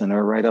Lincoln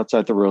Center, right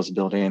outside the Rose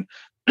Building.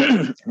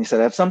 And he said,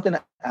 I have something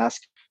to ask,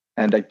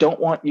 and I don't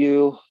want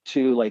you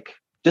to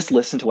just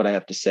listen to what I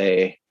have to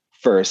say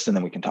first, and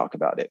then we can talk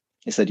about it.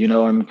 He said,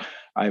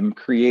 I'm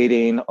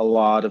creating a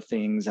lot of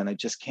things, and I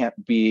just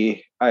can't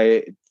be,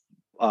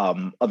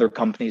 other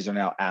companies are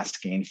now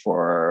asking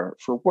for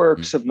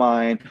works of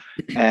mine,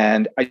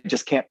 and I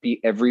just can't be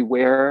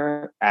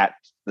everywhere at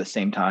the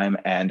same time.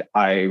 And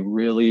I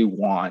really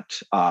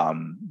want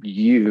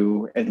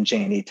you and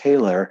Janie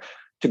Taylor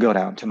to go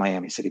down to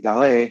Miami City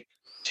Ballet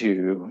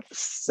to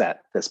stage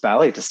this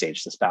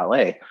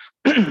ballet.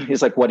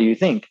 He's like, what do you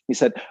think? He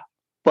said,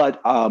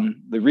 But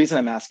the reason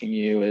I'm asking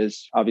you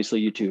is obviously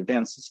you two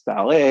danced this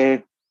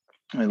ballet.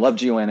 I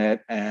loved you in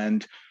it.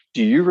 And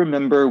do you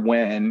remember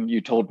when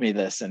you told me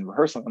this in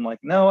rehearsal? I'm like,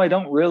 no, I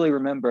don't really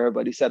remember.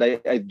 But he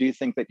said, I do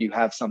think that you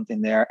have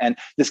something there. And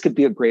this could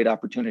be a great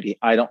opportunity.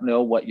 I don't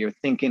know what you're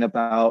thinking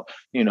about,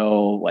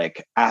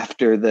 like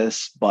after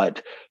this,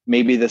 but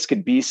maybe this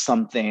could be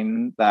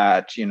something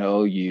that,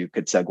 you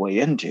could segue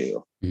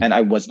into. Mm-hmm. And I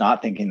was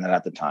not thinking that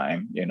at the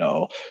time,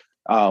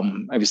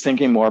 I was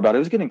thinking more about it. I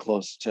was getting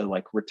close to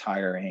like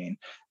retiring.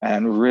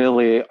 And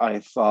really, I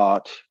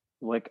thought,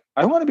 like,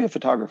 I want to be a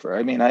photographer.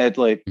 I mean, I had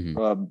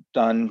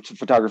done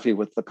photography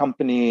with the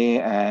company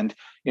and,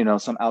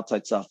 some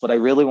outside stuff, but I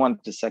really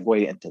wanted to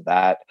segue into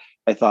that.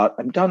 I thought,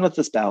 I'm done with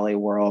this ballet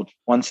world.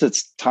 Once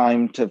it's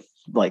time to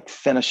like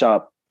finish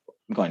up,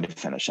 I'm going to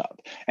finish up.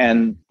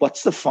 And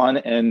what's the fun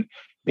in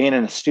being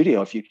in a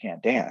studio if you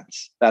can't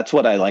dance? That's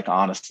what I like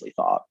honestly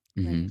thought.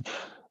 Mm-hmm.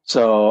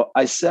 So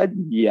I said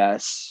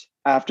yes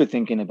after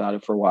thinking about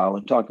it for a while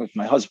and talking with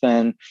my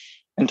husband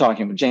and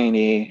talking with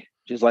Janie.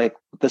 She's like,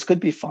 this could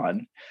be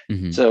fun.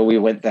 Mm-hmm. So we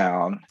went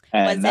down.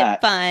 And was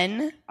it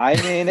fun? I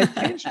mean,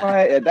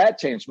 that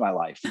changed my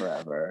life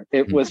forever.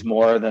 It was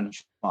more than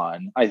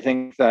fun. I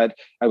think that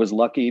I was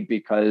lucky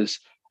because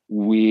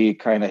we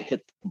kind of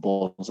hit the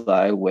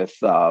bullseye with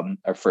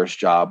our first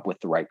job with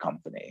the right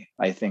company.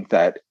 I think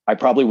that I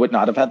probably would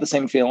not have had the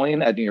same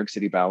feeling at New York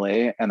City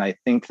Ballet. And I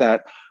think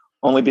that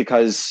only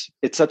because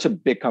it's such a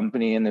big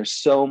company and there's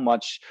so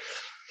much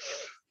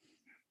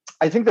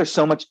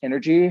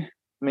energy.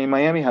 I mean,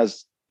 Miami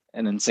has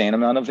an insane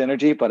amount of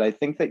energy, but I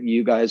think that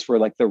you guys were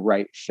like the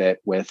right fit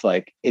with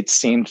like, it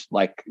seemed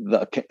like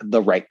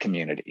the right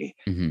community.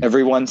 Mm-hmm.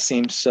 Everyone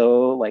seemed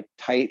so like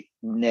tight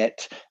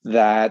knit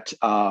that,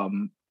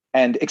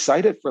 and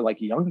excited for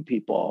like young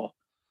people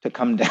to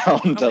come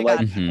down to like,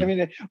 I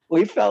mean,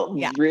 we felt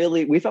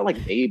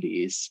like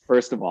babies.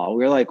 First of all,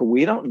 we were like,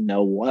 we don't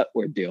know what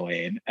we're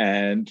doing.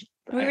 And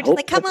we were just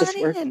like, come on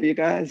in. Works for you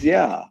guys.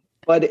 Yeah.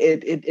 But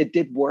it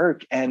did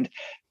work. And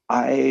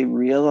I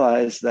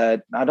realized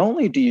that not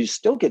only do you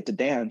still get to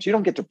dance, you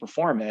don't get to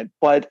perform it,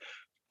 but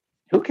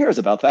who cares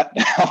about that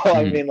now? Mm-hmm.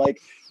 I mean,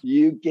 like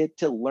you get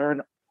to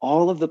learn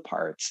all of the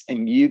parts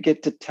and you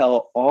get to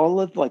tell all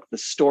of like the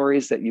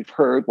stories that you've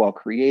heard while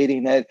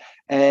creating it.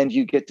 And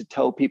you get to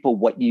tell people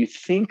what you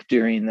think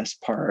during this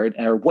part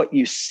or what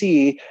you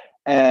see.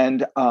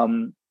 And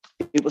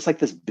it was like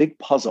this big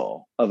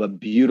puzzle of a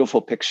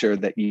beautiful picture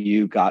that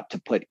you got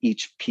to put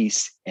each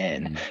piece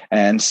in. Mm-hmm.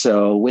 And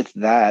so with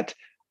that,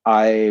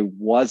 I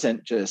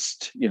wasn't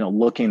just,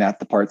 looking at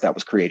the part that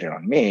was created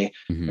on me.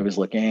 Mm-hmm. I was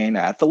looking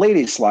at the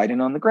ladies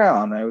sliding on the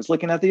ground. I was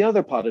looking at the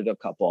other potted up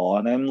couple,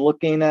 and I'm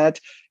looking at,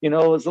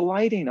 is the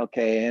lighting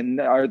okay? And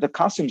are the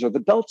costumes or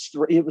the belts?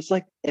 It was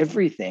like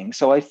everything.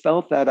 So I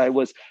felt that I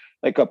was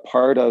like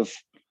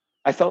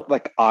I felt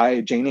like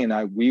Janie and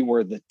I, we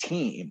were the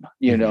team,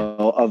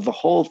 of the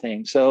whole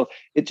thing. So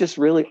it just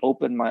really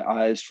opened my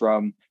eyes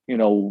from,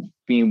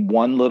 being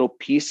one little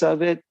piece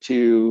of it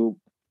to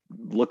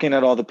looking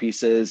at all the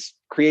pieces,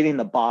 creating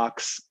the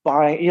box,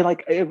 buying,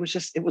 it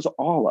was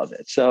all of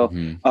it. So,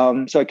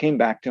 so I came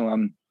back to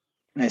him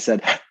and I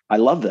said, I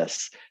love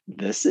this.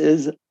 This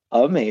is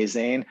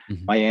amazing.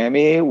 Mm-hmm.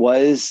 Miami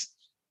was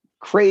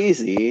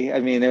crazy. I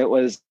mean, it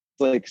was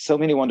like so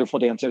many wonderful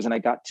dancers, and I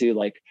got to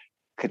like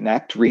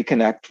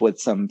reconnect with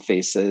some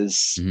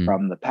faces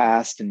from the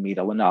past and meet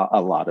a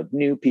lot of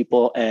new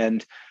people.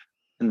 And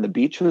the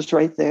beach was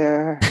right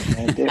there.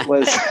 And it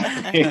was...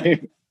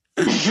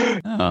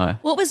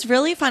 What was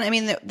really fun, I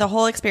mean, the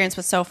whole experience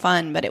was so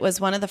fun, but it was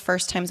one of the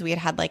first times we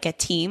had like a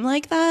team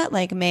like that,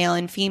 like male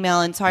and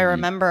female. And so I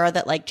remember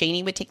that like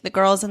Janie would take the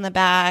girls in the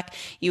back,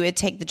 you would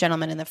take the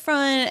gentlemen in the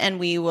front,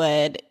 and you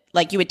would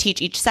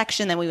teach each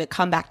section, then we would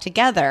come back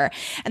together.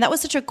 And that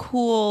was such a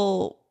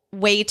cool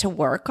way to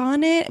work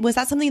on it. Was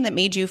that something that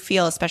made you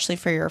feel, especially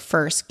for your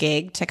first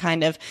gig, to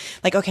kind of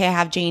like, okay, I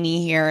have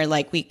Janie here,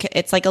 like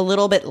it's like a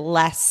little bit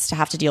less to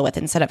have to deal with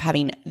instead of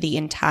having the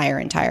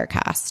entire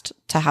cast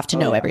to have to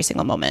know every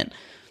single moment?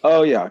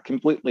 Oh yeah,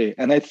 completely.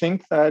 And I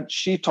think that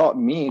she taught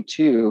me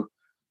too,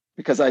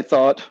 because I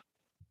thought,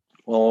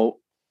 well,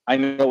 I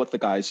know what the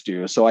guys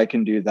do, so I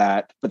can do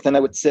that. But then I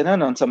would sit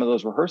in on some of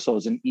those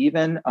rehearsals, and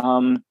even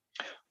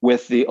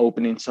with the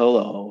opening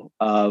solo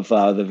of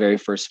the very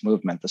first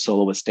movement, the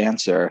soloist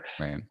dancer,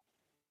 right,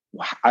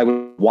 I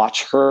would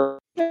watch her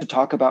to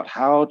talk about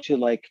how to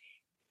like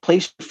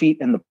place your feet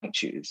in the point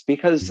shoes,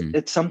 because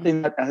it's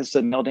something that as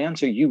a male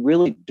dancer, you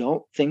really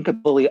don't think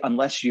fully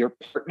unless you're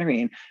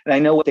partnering. And I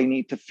know what they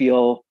need to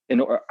feel,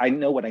 or I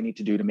know what I need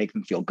to do to make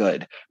them feel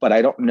good, but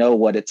I don't know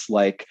what it's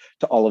like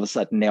to all of a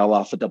sudden nail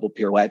off a double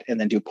pirouette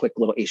and then do a quick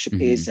little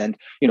échappés and,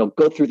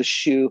 go through the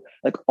shoe,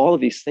 like all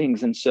of these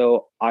things. And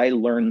so I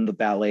learned the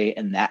ballet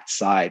and that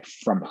side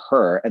from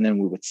her. And then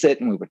we would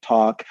sit and we would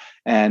talk.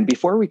 And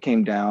before we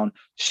came down,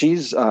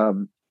 she's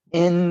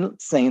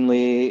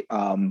insanely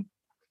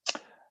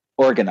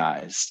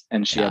organized,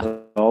 and she had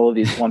all of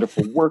these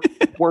wonderful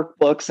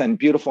workbooks and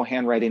beautiful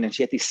handwriting, and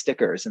she had these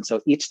stickers, and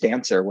so each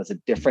dancer was a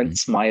different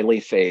smiley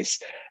face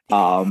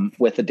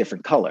with a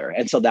different color.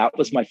 And so that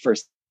was my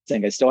first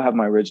thing. I still have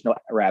my original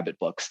rabbit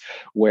books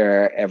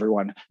where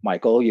everyone,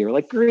 Michael, you're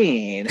like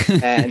green,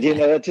 and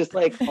just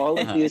like all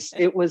of these.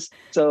 It was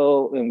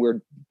so, and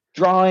we're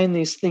drawing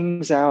these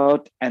things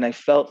out, and I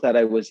felt that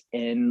I was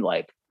in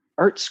like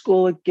art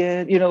school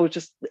again.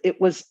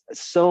 It was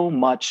so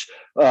much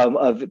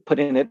of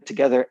putting it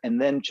together.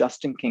 And then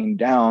Justin came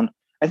down,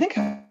 I think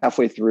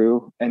halfway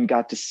through, and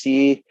got to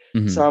see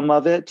some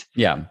of it.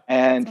 Yeah.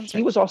 And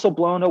he was also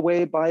blown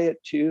away by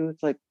it too.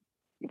 It's like,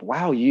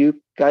 wow,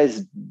 you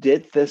guys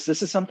did this.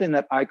 This is something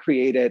that I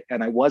created,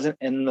 and I wasn't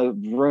in the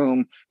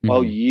room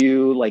while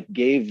you like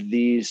gave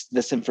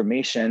this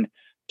information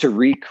to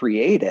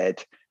recreate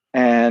it.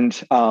 And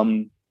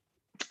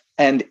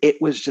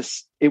it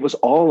was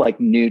all like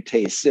new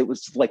tastes. It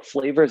was like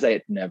flavors I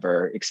had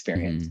never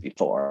experienced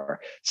before.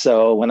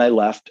 So when I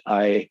left,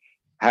 I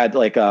had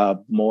like a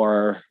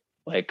more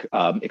like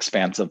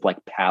expansive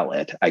like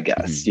palette, I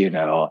guess,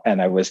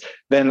 and I was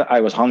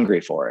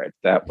hungry for it.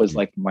 That was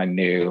like my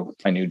new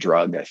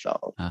drug, I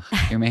felt.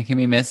 You're making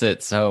me miss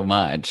it so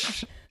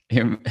much.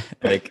 You're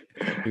like,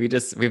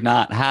 we've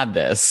not had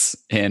this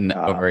in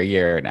over a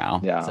year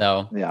now. Yeah.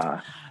 So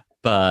yeah.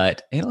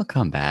 But it'll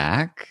come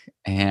back.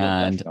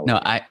 And no,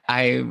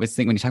 I was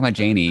thinking when you talk about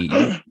Janie,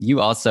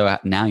 you also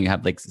now you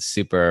have like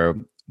super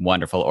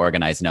wonderful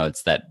organized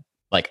notes that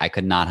like I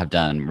could not have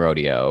done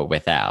rodeo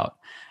without.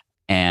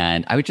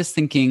 And I was just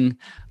thinking,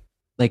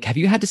 like, have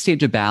you had to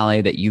stage a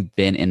ballet that you've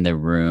been in the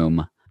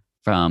room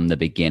from the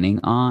beginning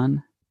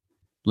on?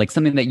 Like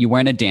something that you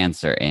weren't a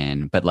dancer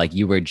in, but like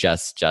you were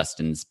just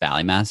Justin's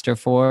ballet master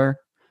for?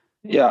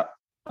 Yeah.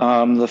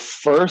 The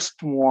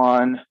first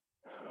one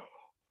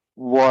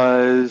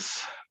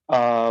was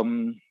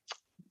what's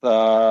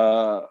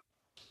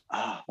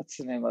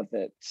the name of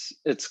it?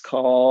 It's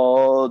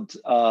called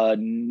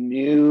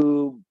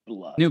New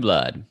Blood. New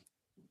Blood.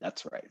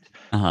 That's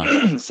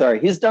right. Sorry,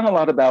 he's done a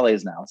lot of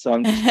ballets now, so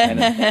I'm just kind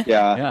of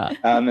yeah.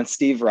 And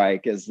Steve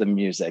Reich is the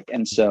music,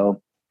 and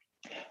so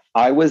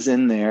I was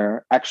in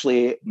there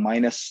actually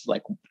minus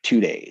like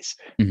 2 days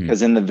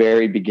because in the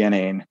very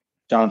beginning,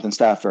 Jonathan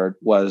Stafford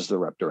was the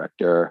rep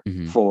director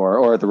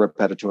or the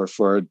repetiteur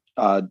for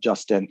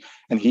Justin,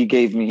 and he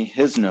gave me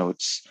his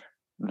notes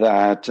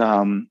that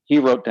he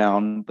wrote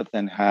down, but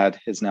then had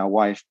his now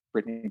wife,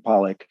 Brittany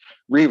Pollock,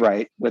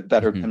 rewrite with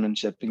better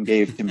penmanship and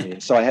gave to me.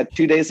 So I had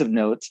 2 days of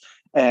notes.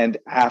 And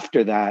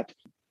after that,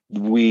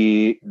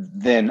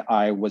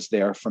 I was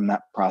there from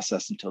that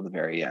process until the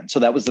very end. So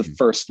that was the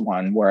first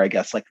one where I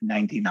guess like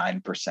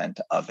 99%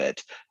 of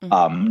it,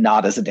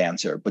 not as a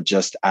dancer, but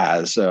just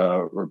as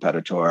a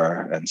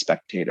repetiteur and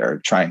spectator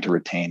trying to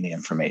retain the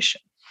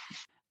information.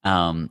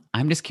 I'm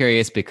just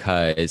curious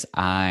because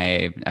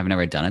I've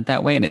never done it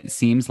that way. And it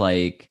seems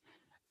like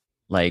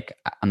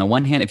on the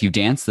one hand, if you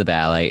dance the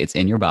ballet, it's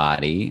in your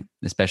body,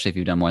 especially if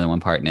you've done more than one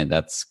part in it,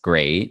 that's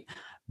great.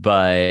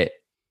 But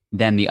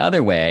then the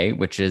other way,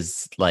 which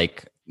is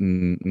like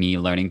me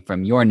learning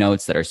from your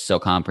notes that are so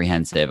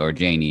comprehensive, or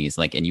Janie's,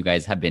 like, and you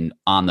guys have been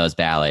on those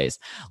ballets,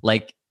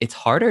 like it's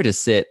harder to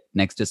sit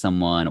next to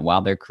someone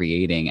while they're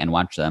creating and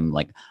watch them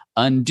like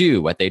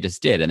undo what they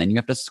just did. And then you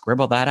have to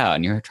scribble that out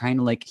and you're trying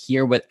to like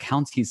hear what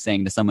counts he's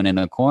saying to someone in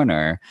a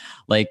corner.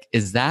 Like,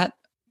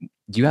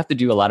 do you have to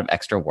do a lot of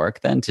extra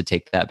work then to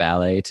take that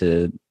ballet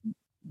to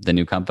the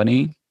new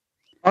company?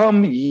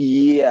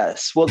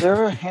 Yes. Well, there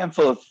are a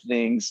handful of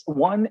things.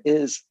 One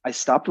is I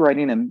stopped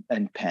writing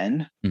in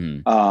pen.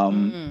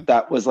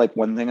 That was like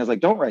one thing. I was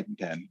like, don't write in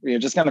pen. You're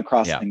just going to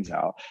cross things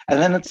out.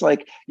 And then it's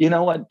like, you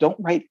know what? Don't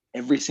write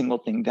every single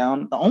thing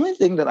down. The only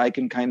thing that I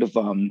can kind of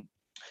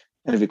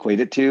equate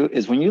it to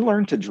is when you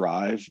learn to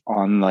drive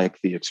on like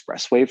the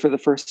expressway for the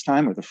first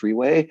time or the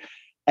freeway,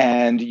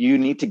 and you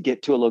need to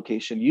get to a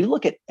location, you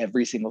look at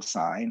every single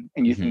sign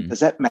and you think,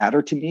 does that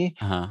matter to me?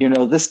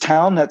 This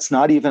town that's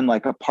not even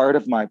like a part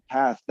of my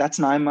path, that's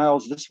 9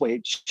 miles this way.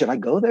 Should I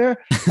go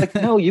there? Like,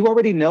 no, you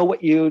already know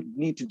what you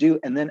need to do.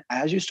 And then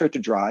as you start to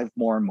drive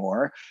more and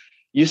more,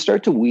 you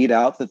start to weed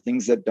out the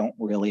things that don't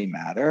really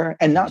matter.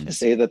 And not to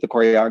say that the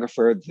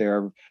choreographer,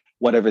 they're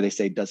whatever they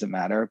say doesn't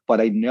matter,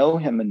 but I know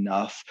him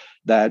enough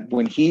that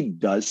when he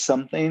does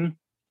something,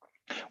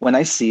 when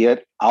I see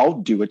it, I'll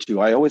do it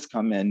too. I always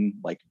come in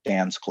like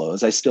dance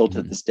clothes. I still,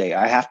 to this day,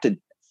 I have to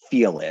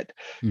feel it.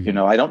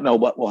 I don't know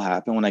what will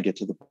happen when I get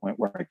to the point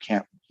where I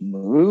can't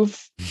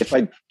move. If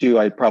I do,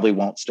 I probably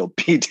won't still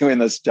be doing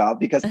this job,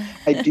 because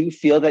I do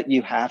feel that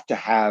you have to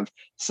have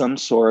some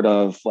sort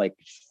of like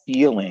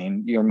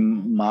feeling. Your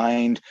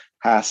mind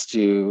has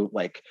to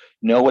like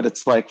know what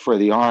it's like for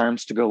the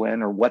arms to go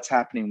in or what's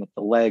happening with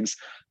the legs.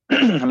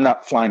 I'm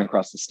not flying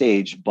across the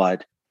stage,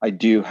 but I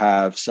do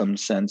have some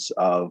sense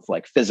of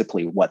like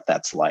physically what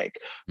that's like.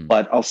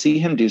 But I'll see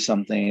him do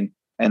something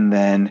and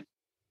then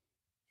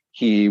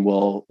he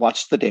will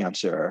watch the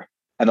dancer.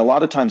 And a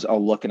lot of times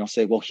I'll look and I'll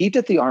say, well, he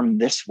did the arm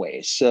this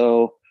way.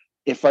 So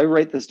if I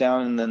write this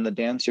down and then the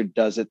dancer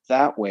does it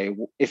that way,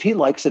 if he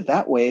likes it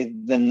that way,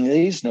 then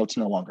these notes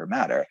no longer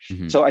matter.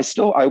 So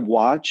I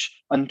watch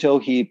until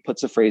he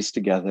puts a phrase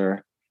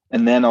together,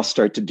 and then I'll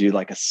start to do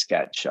like a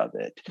sketch of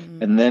it.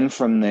 And then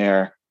from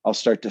there, I'll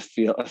start to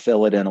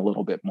fill it in a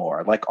little bit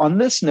more. Like on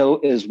this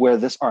note is where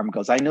this arm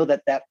goes. I know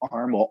that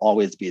arm will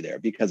always be there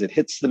because it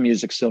hits the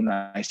music so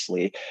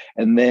nicely.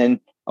 And then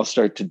I'll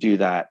start to do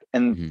that.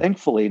 And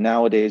thankfully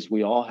nowadays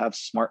we all have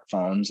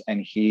smartphones,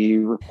 and he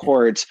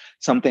records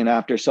something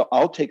after. So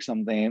I'll take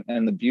something,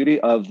 and the beauty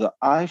of the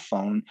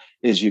iPhone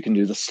is you can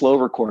do the slow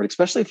record,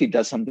 especially if he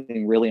does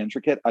something really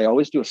intricate. I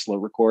always do a slow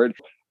record.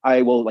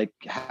 I will like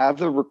have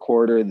the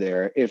recorder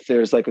there if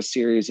there's like a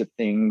series of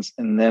things,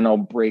 and then I'll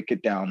break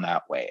it down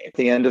that way. At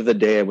the end of the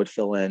day, I would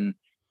fill in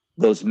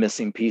those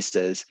missing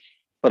pieces.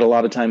 But a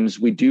lot of times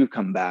we do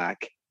come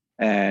back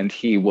and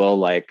he will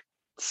like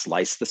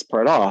slice this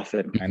part off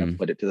and kind of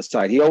put it to the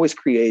side. He always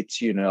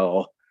creates,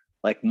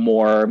 like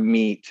more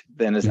meat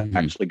than is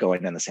actually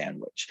going in the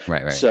sandwich.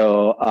 Right.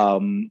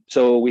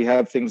 So we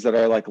have things that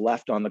are like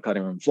left on the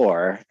cutting room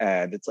floor,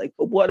 and it's like,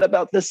 but what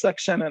about this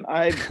section? And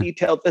I've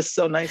detailed this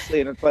so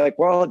nicely. And it's like,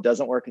 well, it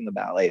doesn't work in the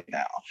ballet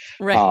now.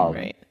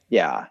 Right.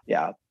 Yeah.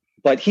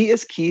 But he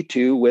is key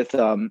too with,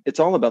 it's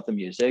all about the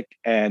music,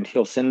 and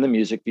he'll send the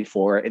music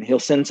before, and he'll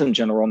send some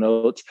general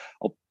notes.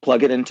 I'll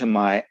plug it into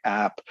my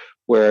app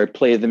where I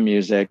play the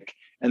music,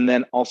 and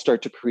then I'll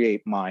start to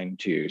create mine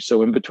too.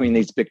 So in between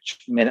these big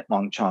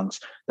minute-long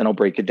chunks, then I'll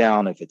break it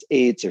down if it's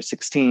 8s or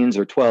 16s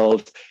or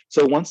 12s.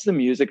 So once the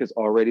music is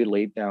already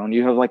laid down,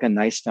 you have like a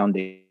nice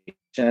foundation,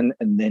 and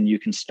then you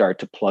can start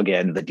to plug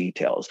in the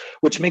details,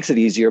 which makes it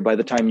easier. By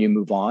the time you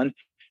move on,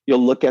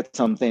 you'll look at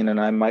something, and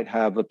I might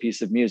have a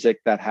piece of music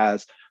that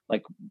has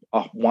like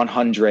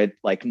 100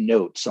 like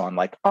notes on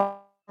like arm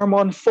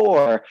on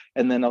 4,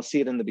 and then I'll see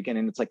it in the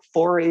beginning. It's like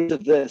 4/8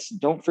 of this.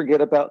 Don't forget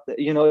about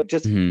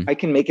the, I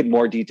can make it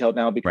more detailed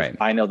now because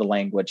I know the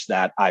language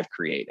that I've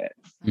created.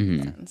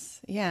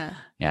 Yeah.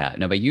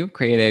 No, but you've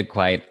created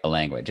quite a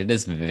language. It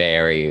is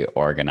very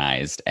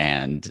organized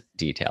and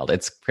detailed.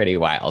 It's pretty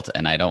wild.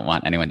 And I don't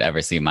want anyone to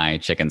ever see my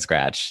chicken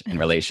scratch in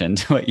relation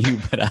to what you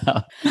put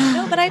out.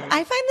 No, but I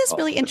find this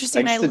really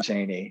interesting. Thanks to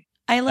Janie.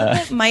 I love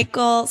that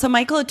Michael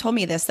had told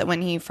me this, that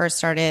when he first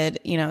started,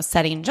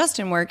 setting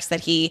Justin Works, that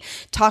he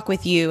talked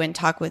with you and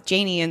talked with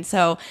Janie. And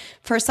so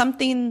for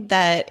something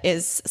that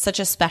is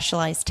such a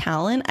specialized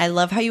talent, I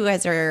love how you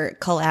guys are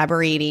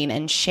collaborating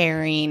and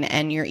sharing,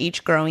 and you're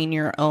each growing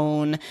your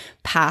own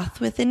path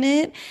within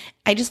it.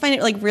 I just find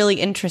it like really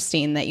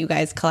interesting that you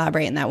guys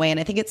collaborate in that way. And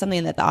I think it's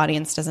something that the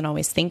audience doesn't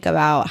always think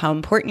about, how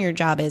important your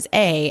job is,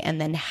 and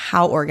then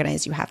how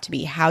organized you have to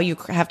be, how you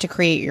have to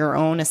create your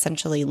own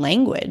essentially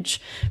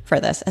language for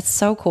this. It's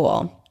so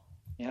cool.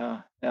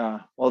 Yeah.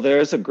 Well,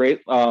 there's a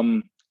great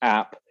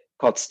app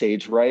called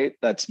Stage Right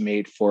that's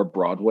made for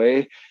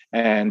Broadway.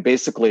 And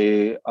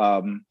basically,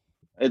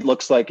 it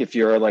looks like if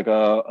you're like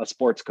a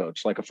sports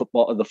coach, like the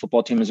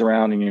football team is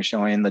around and you're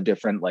showing the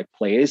different like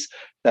plays,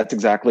 that's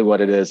exactly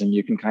what it is. And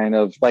you can kind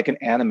of like an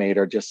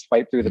animator just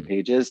swipe through the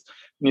pages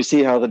and you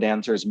see how the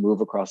dancers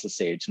move across the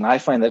stage. And I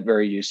find that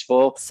very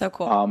useful. So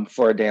cool.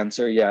 For a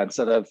dancer. Yeah.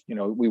 Instead of,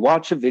 we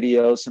watch a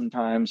video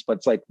sometimes, but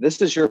it's like,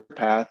 this is your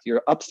path.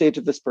 You're upstage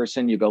of this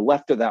person. You go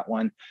left of that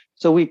one.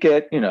 So we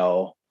get,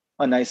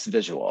 a nice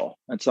visual.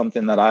 It's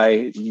something that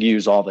I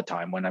use all the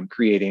time when I'm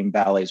creating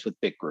ballets with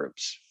big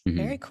groups.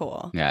 Very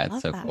cool. Yeah,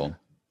 it's so cool.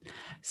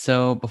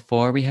 So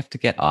before we have to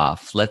get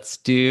off, let's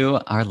do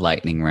our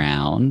lightning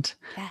round,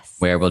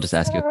 where we'll just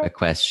ask you a quick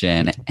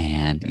question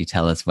and you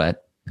tell us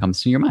what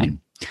comes to your mind.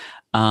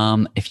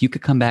 If you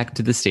could come back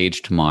to the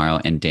stage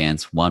tomorrow and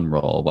dance one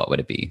role, what would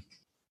it be?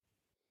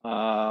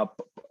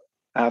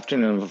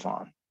 Afternoon of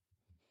Vaughn.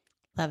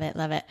 Love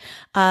it.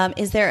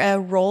 Is there a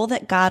role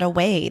that got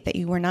away that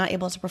you were not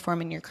able to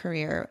perform in your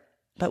career,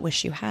 but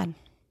wish you had?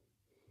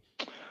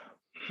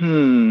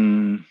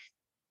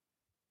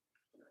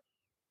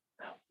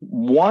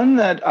 One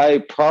that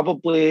I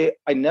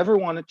never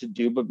wanted to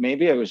do, but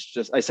maybe I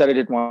said I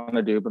didn't want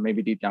to do, but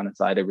maybe deep down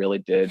inside I really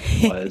did,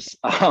 was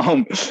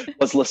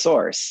La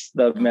Source,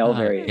 the male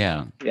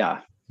variation. Yeah.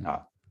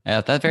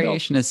 That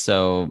variation is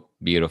so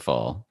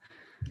beautiful.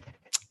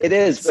 It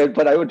is,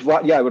 but I would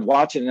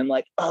watch it and I'm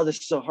like, oh, this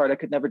is so hard. I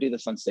could never do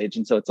this on stage.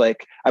 And so it's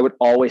like, I would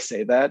always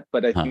say that,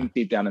 but I think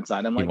deep down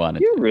inside, I'm like,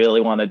 you really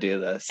want to do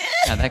this.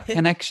 Yeah, that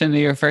connection to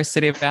your first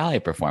City of Ballet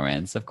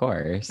performance, of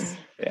course.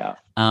 Yeah.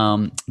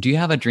 Do you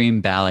have a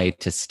dream ballet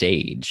to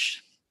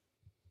stage?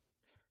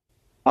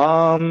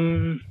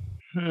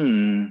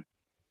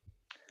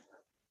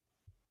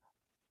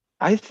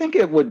 I think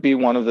it would be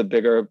one of the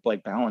bigger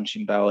like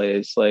balancing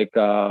ballets, like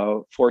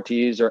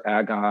Fortes or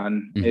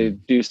Agon. They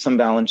do some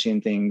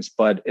balancing things,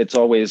 but it's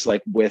always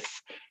like with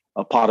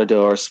a pas de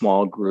or a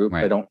small group.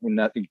 I don't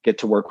get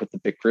to work with the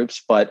big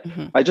groups, but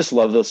I just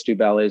love those two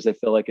ballets. I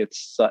feel like it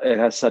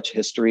has such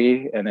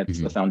history, and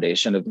it's the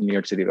foundation of New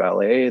York City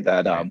Ballet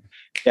that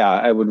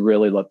I would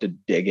really love to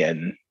dig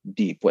in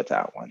deep with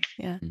that one.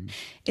 Yeah.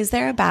 Is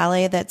there a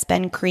ballet that's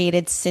been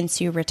created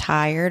since you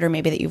retired, or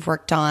maybe that you've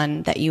worked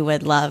on that you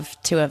would love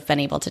to have been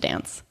able to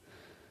dance?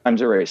 I'm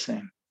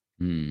erasing.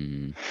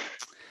 And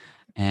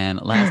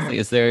lastly,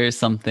 is there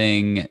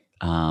something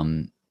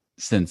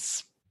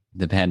since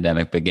the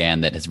pandemic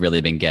began that has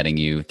really been getting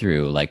you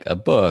through, like a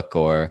book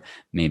or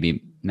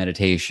maybe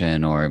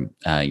meditation or,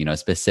 a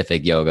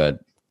specific yoga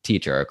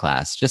teacher or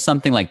class, just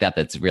something like that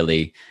that's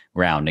really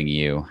grounding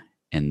you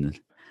in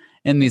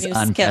these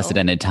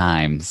unprecedented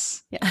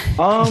times?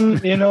 Yeah.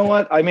 You know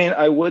what? I mean,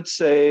 I would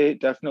say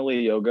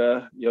definitely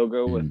yoga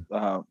with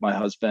my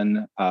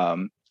husband.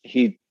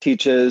 He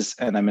teaches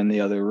and I'm in the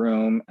other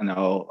room and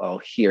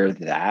I'll hear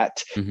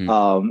that.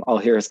 I'll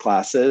hear his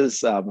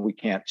classes. We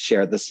can't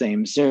share the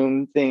same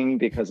Zoom thing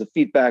because of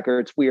feedback or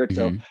it's weird.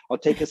 So I'll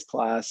take his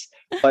class.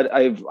 But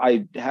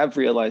I have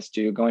realized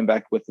too, going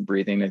back with the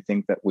breathing, I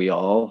think that we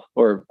all,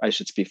 or I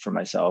should speak for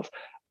myself,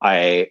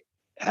 I've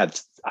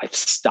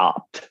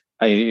stopped.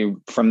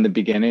 From the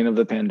beginning of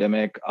the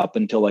pandemic up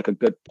until like a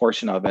good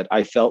portion of it,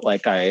 I felt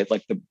like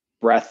the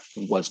breath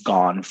was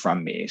gone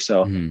from me.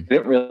 So I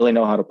didn't really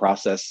know how to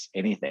process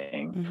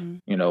anything,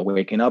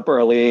 waking up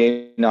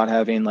early, not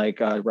having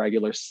like a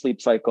regular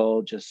sleep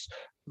cycle, just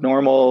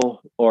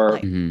normal or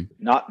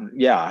not.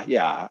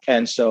 Yeah.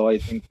 And so I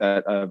think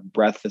that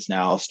breath is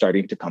now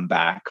starting to come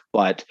back.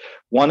 But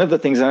one of the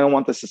things, and I don't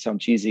want this to sound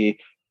cheesy,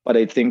 but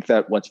I think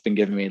that what's been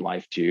giving me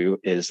life too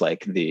is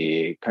like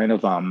the kind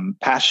of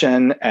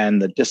passion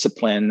and the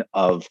discipline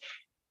of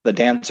the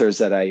dancers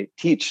that I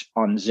teach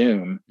on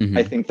Zoom.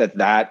 I think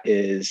that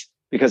is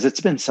because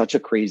it's been such a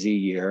crazy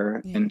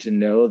year. And to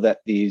know that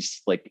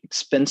these like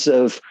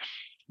expensive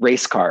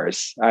race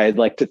cars, I'd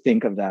like to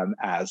think of them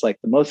as like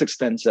the most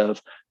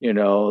expensive,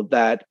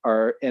 that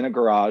are in a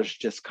garage,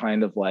 just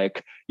kind of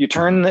like you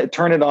turn it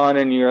on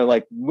and you're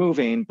like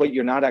moving, but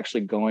you're not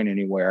actually going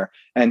anywhere.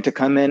 And to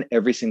come in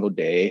every single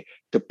day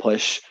to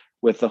push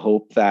with the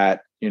hope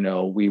that,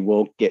 we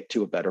will get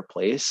to a better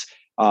place.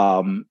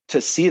 To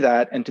see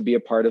that and to be a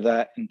part of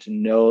that and to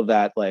know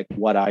that like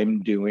what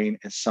I'm doing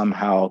is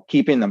somehow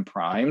keeping them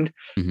primed.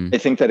 I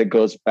think that it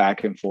goes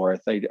back and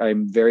forth.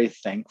 I'm very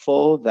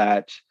thankful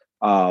that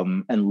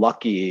and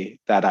lucky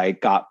that I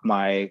got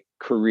my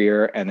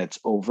career and it's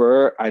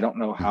over. I don't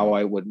know how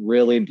I would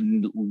really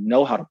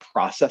know how to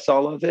process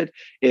all of it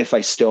if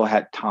I still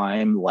had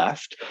time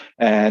left.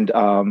 And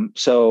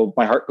so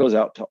my heart goes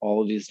out to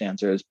all of these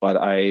dancers, but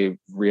I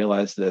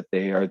realize that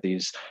they are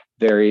these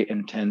very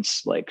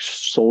intense like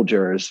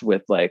soldiers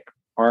with like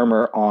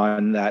armor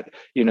on that,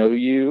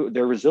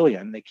 they're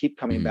resilient. They keep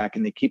coming back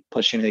and they keep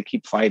pushing, they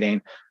keep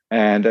fighting.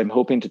 And I'm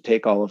hoping to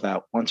take all of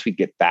that once we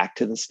get back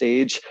to the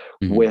stage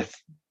with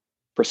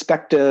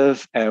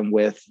perspective and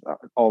with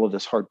all of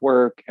this hard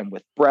work and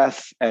with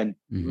breath and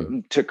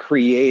to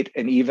create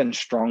an even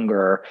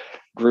stronger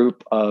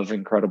group of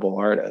incredible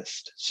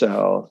artists.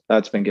 So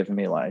that's been giving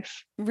me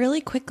life.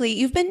 Really quickly,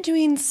 you've been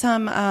doing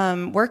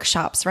some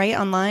workshops, right?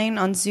 Online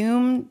on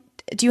Zoom.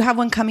 Do you have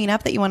one coming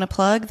up that you want to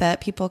plug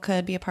that people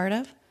could be a part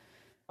of?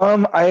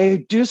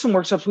 I do some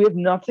workshops. We have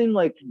nothing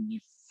like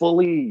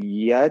fully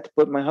yet,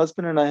 but my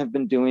husband and I have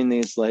been doing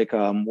these like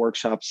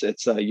workshops.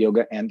 It's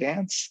yoga and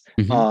dance.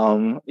 It's,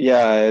 I'm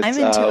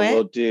into it.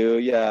 We'll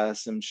do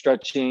some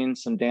stretching,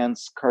 some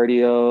dance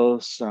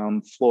cardio,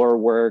 some floor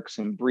work,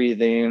 some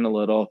breathing, a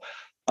little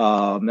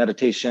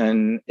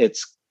meditation.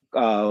 It's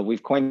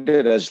we've coined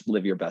it as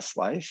live your best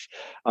life.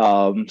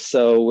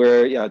 So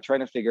we're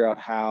trying to figure out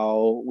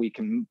how we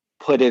can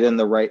put it in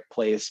the right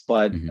place.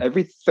 But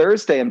every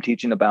Thursday I'm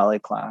teaching a ballet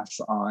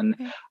class on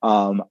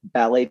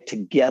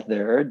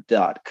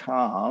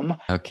ballettogether.com.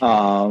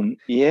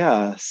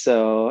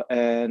 So,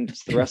 and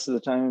the rest of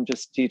the time I'm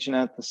just teaching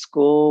at the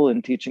school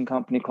and teaching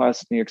company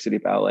classes at New York City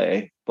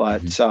Ballet.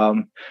 But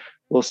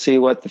we'll see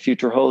what the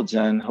future holds,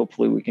 and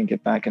hopefully we can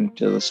get back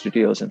into the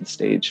studios and the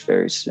stage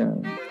very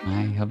soon.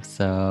 I hope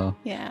so.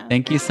 Yeah.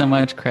 Thank you so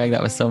much, Craig.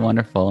 That was so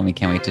wonderful. And we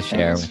can't wait to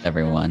share with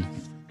everyone.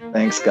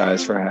 Thanks,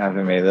 guys, for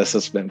having me. This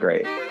has been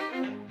great.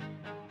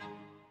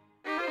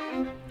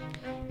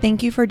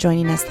 Thank you for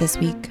joining us this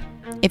week.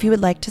 If you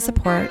would like to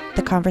support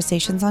the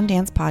Conversations on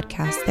Dance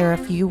podcast, there are a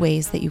few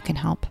ways that you can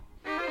help.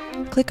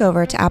 Click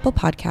over to Apple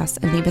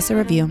Podcasts and leave us a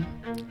review.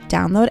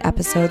 Download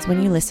episodes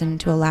when you listen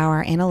to allow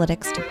our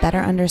analytics to better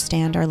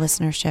understand our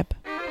listenership.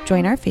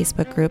 Join our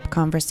Facebook group,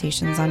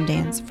 Conversations on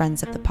Dance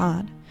Friends of the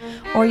Pod,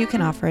 or you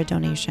can offer a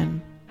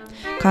donation.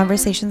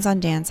 Conversations on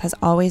Dance has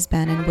always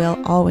been and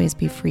will always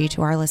be free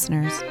to our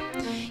listeners.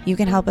 You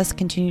can help us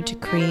continue to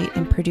create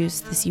and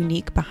produce this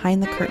unique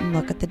behind-the-curtain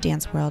look at the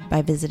dance world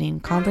by visiting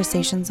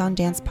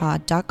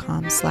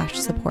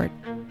conversationsondancepod.com/support.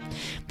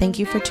 Thank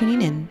you for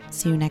tuning in.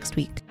 See you next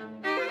week.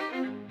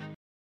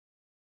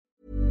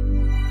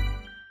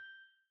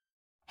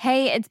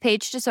 Hey, it's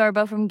Paige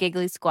DeSorbo from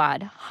Giggly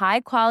Squad.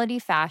 High quality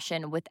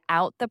fashion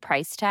without the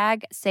price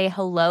tag. Say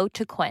hello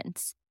to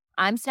Quince.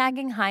 I'm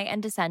snagging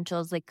high-end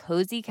essentials like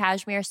cozy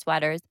cashmere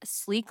sweaters,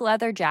 sleek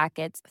leather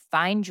jackets,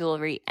 fine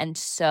jewelry, and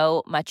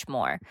so much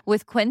more.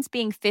 With Quince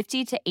being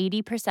 50 to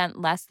 80%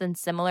 less than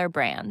similar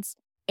brands.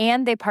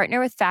 And they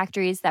partner with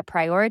factories that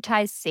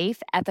prioritize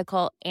safe,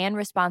 ethical, and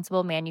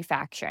responsible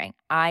manufacturing.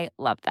 I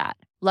love that.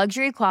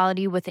 Luxury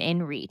quality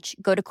within reach.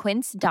 Go to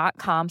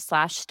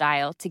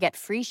quince.com/style to get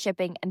free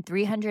shipping and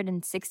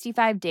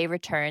 365-day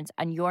returns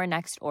on your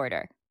next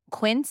order.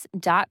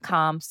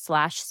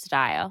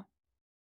 Quince.com/style.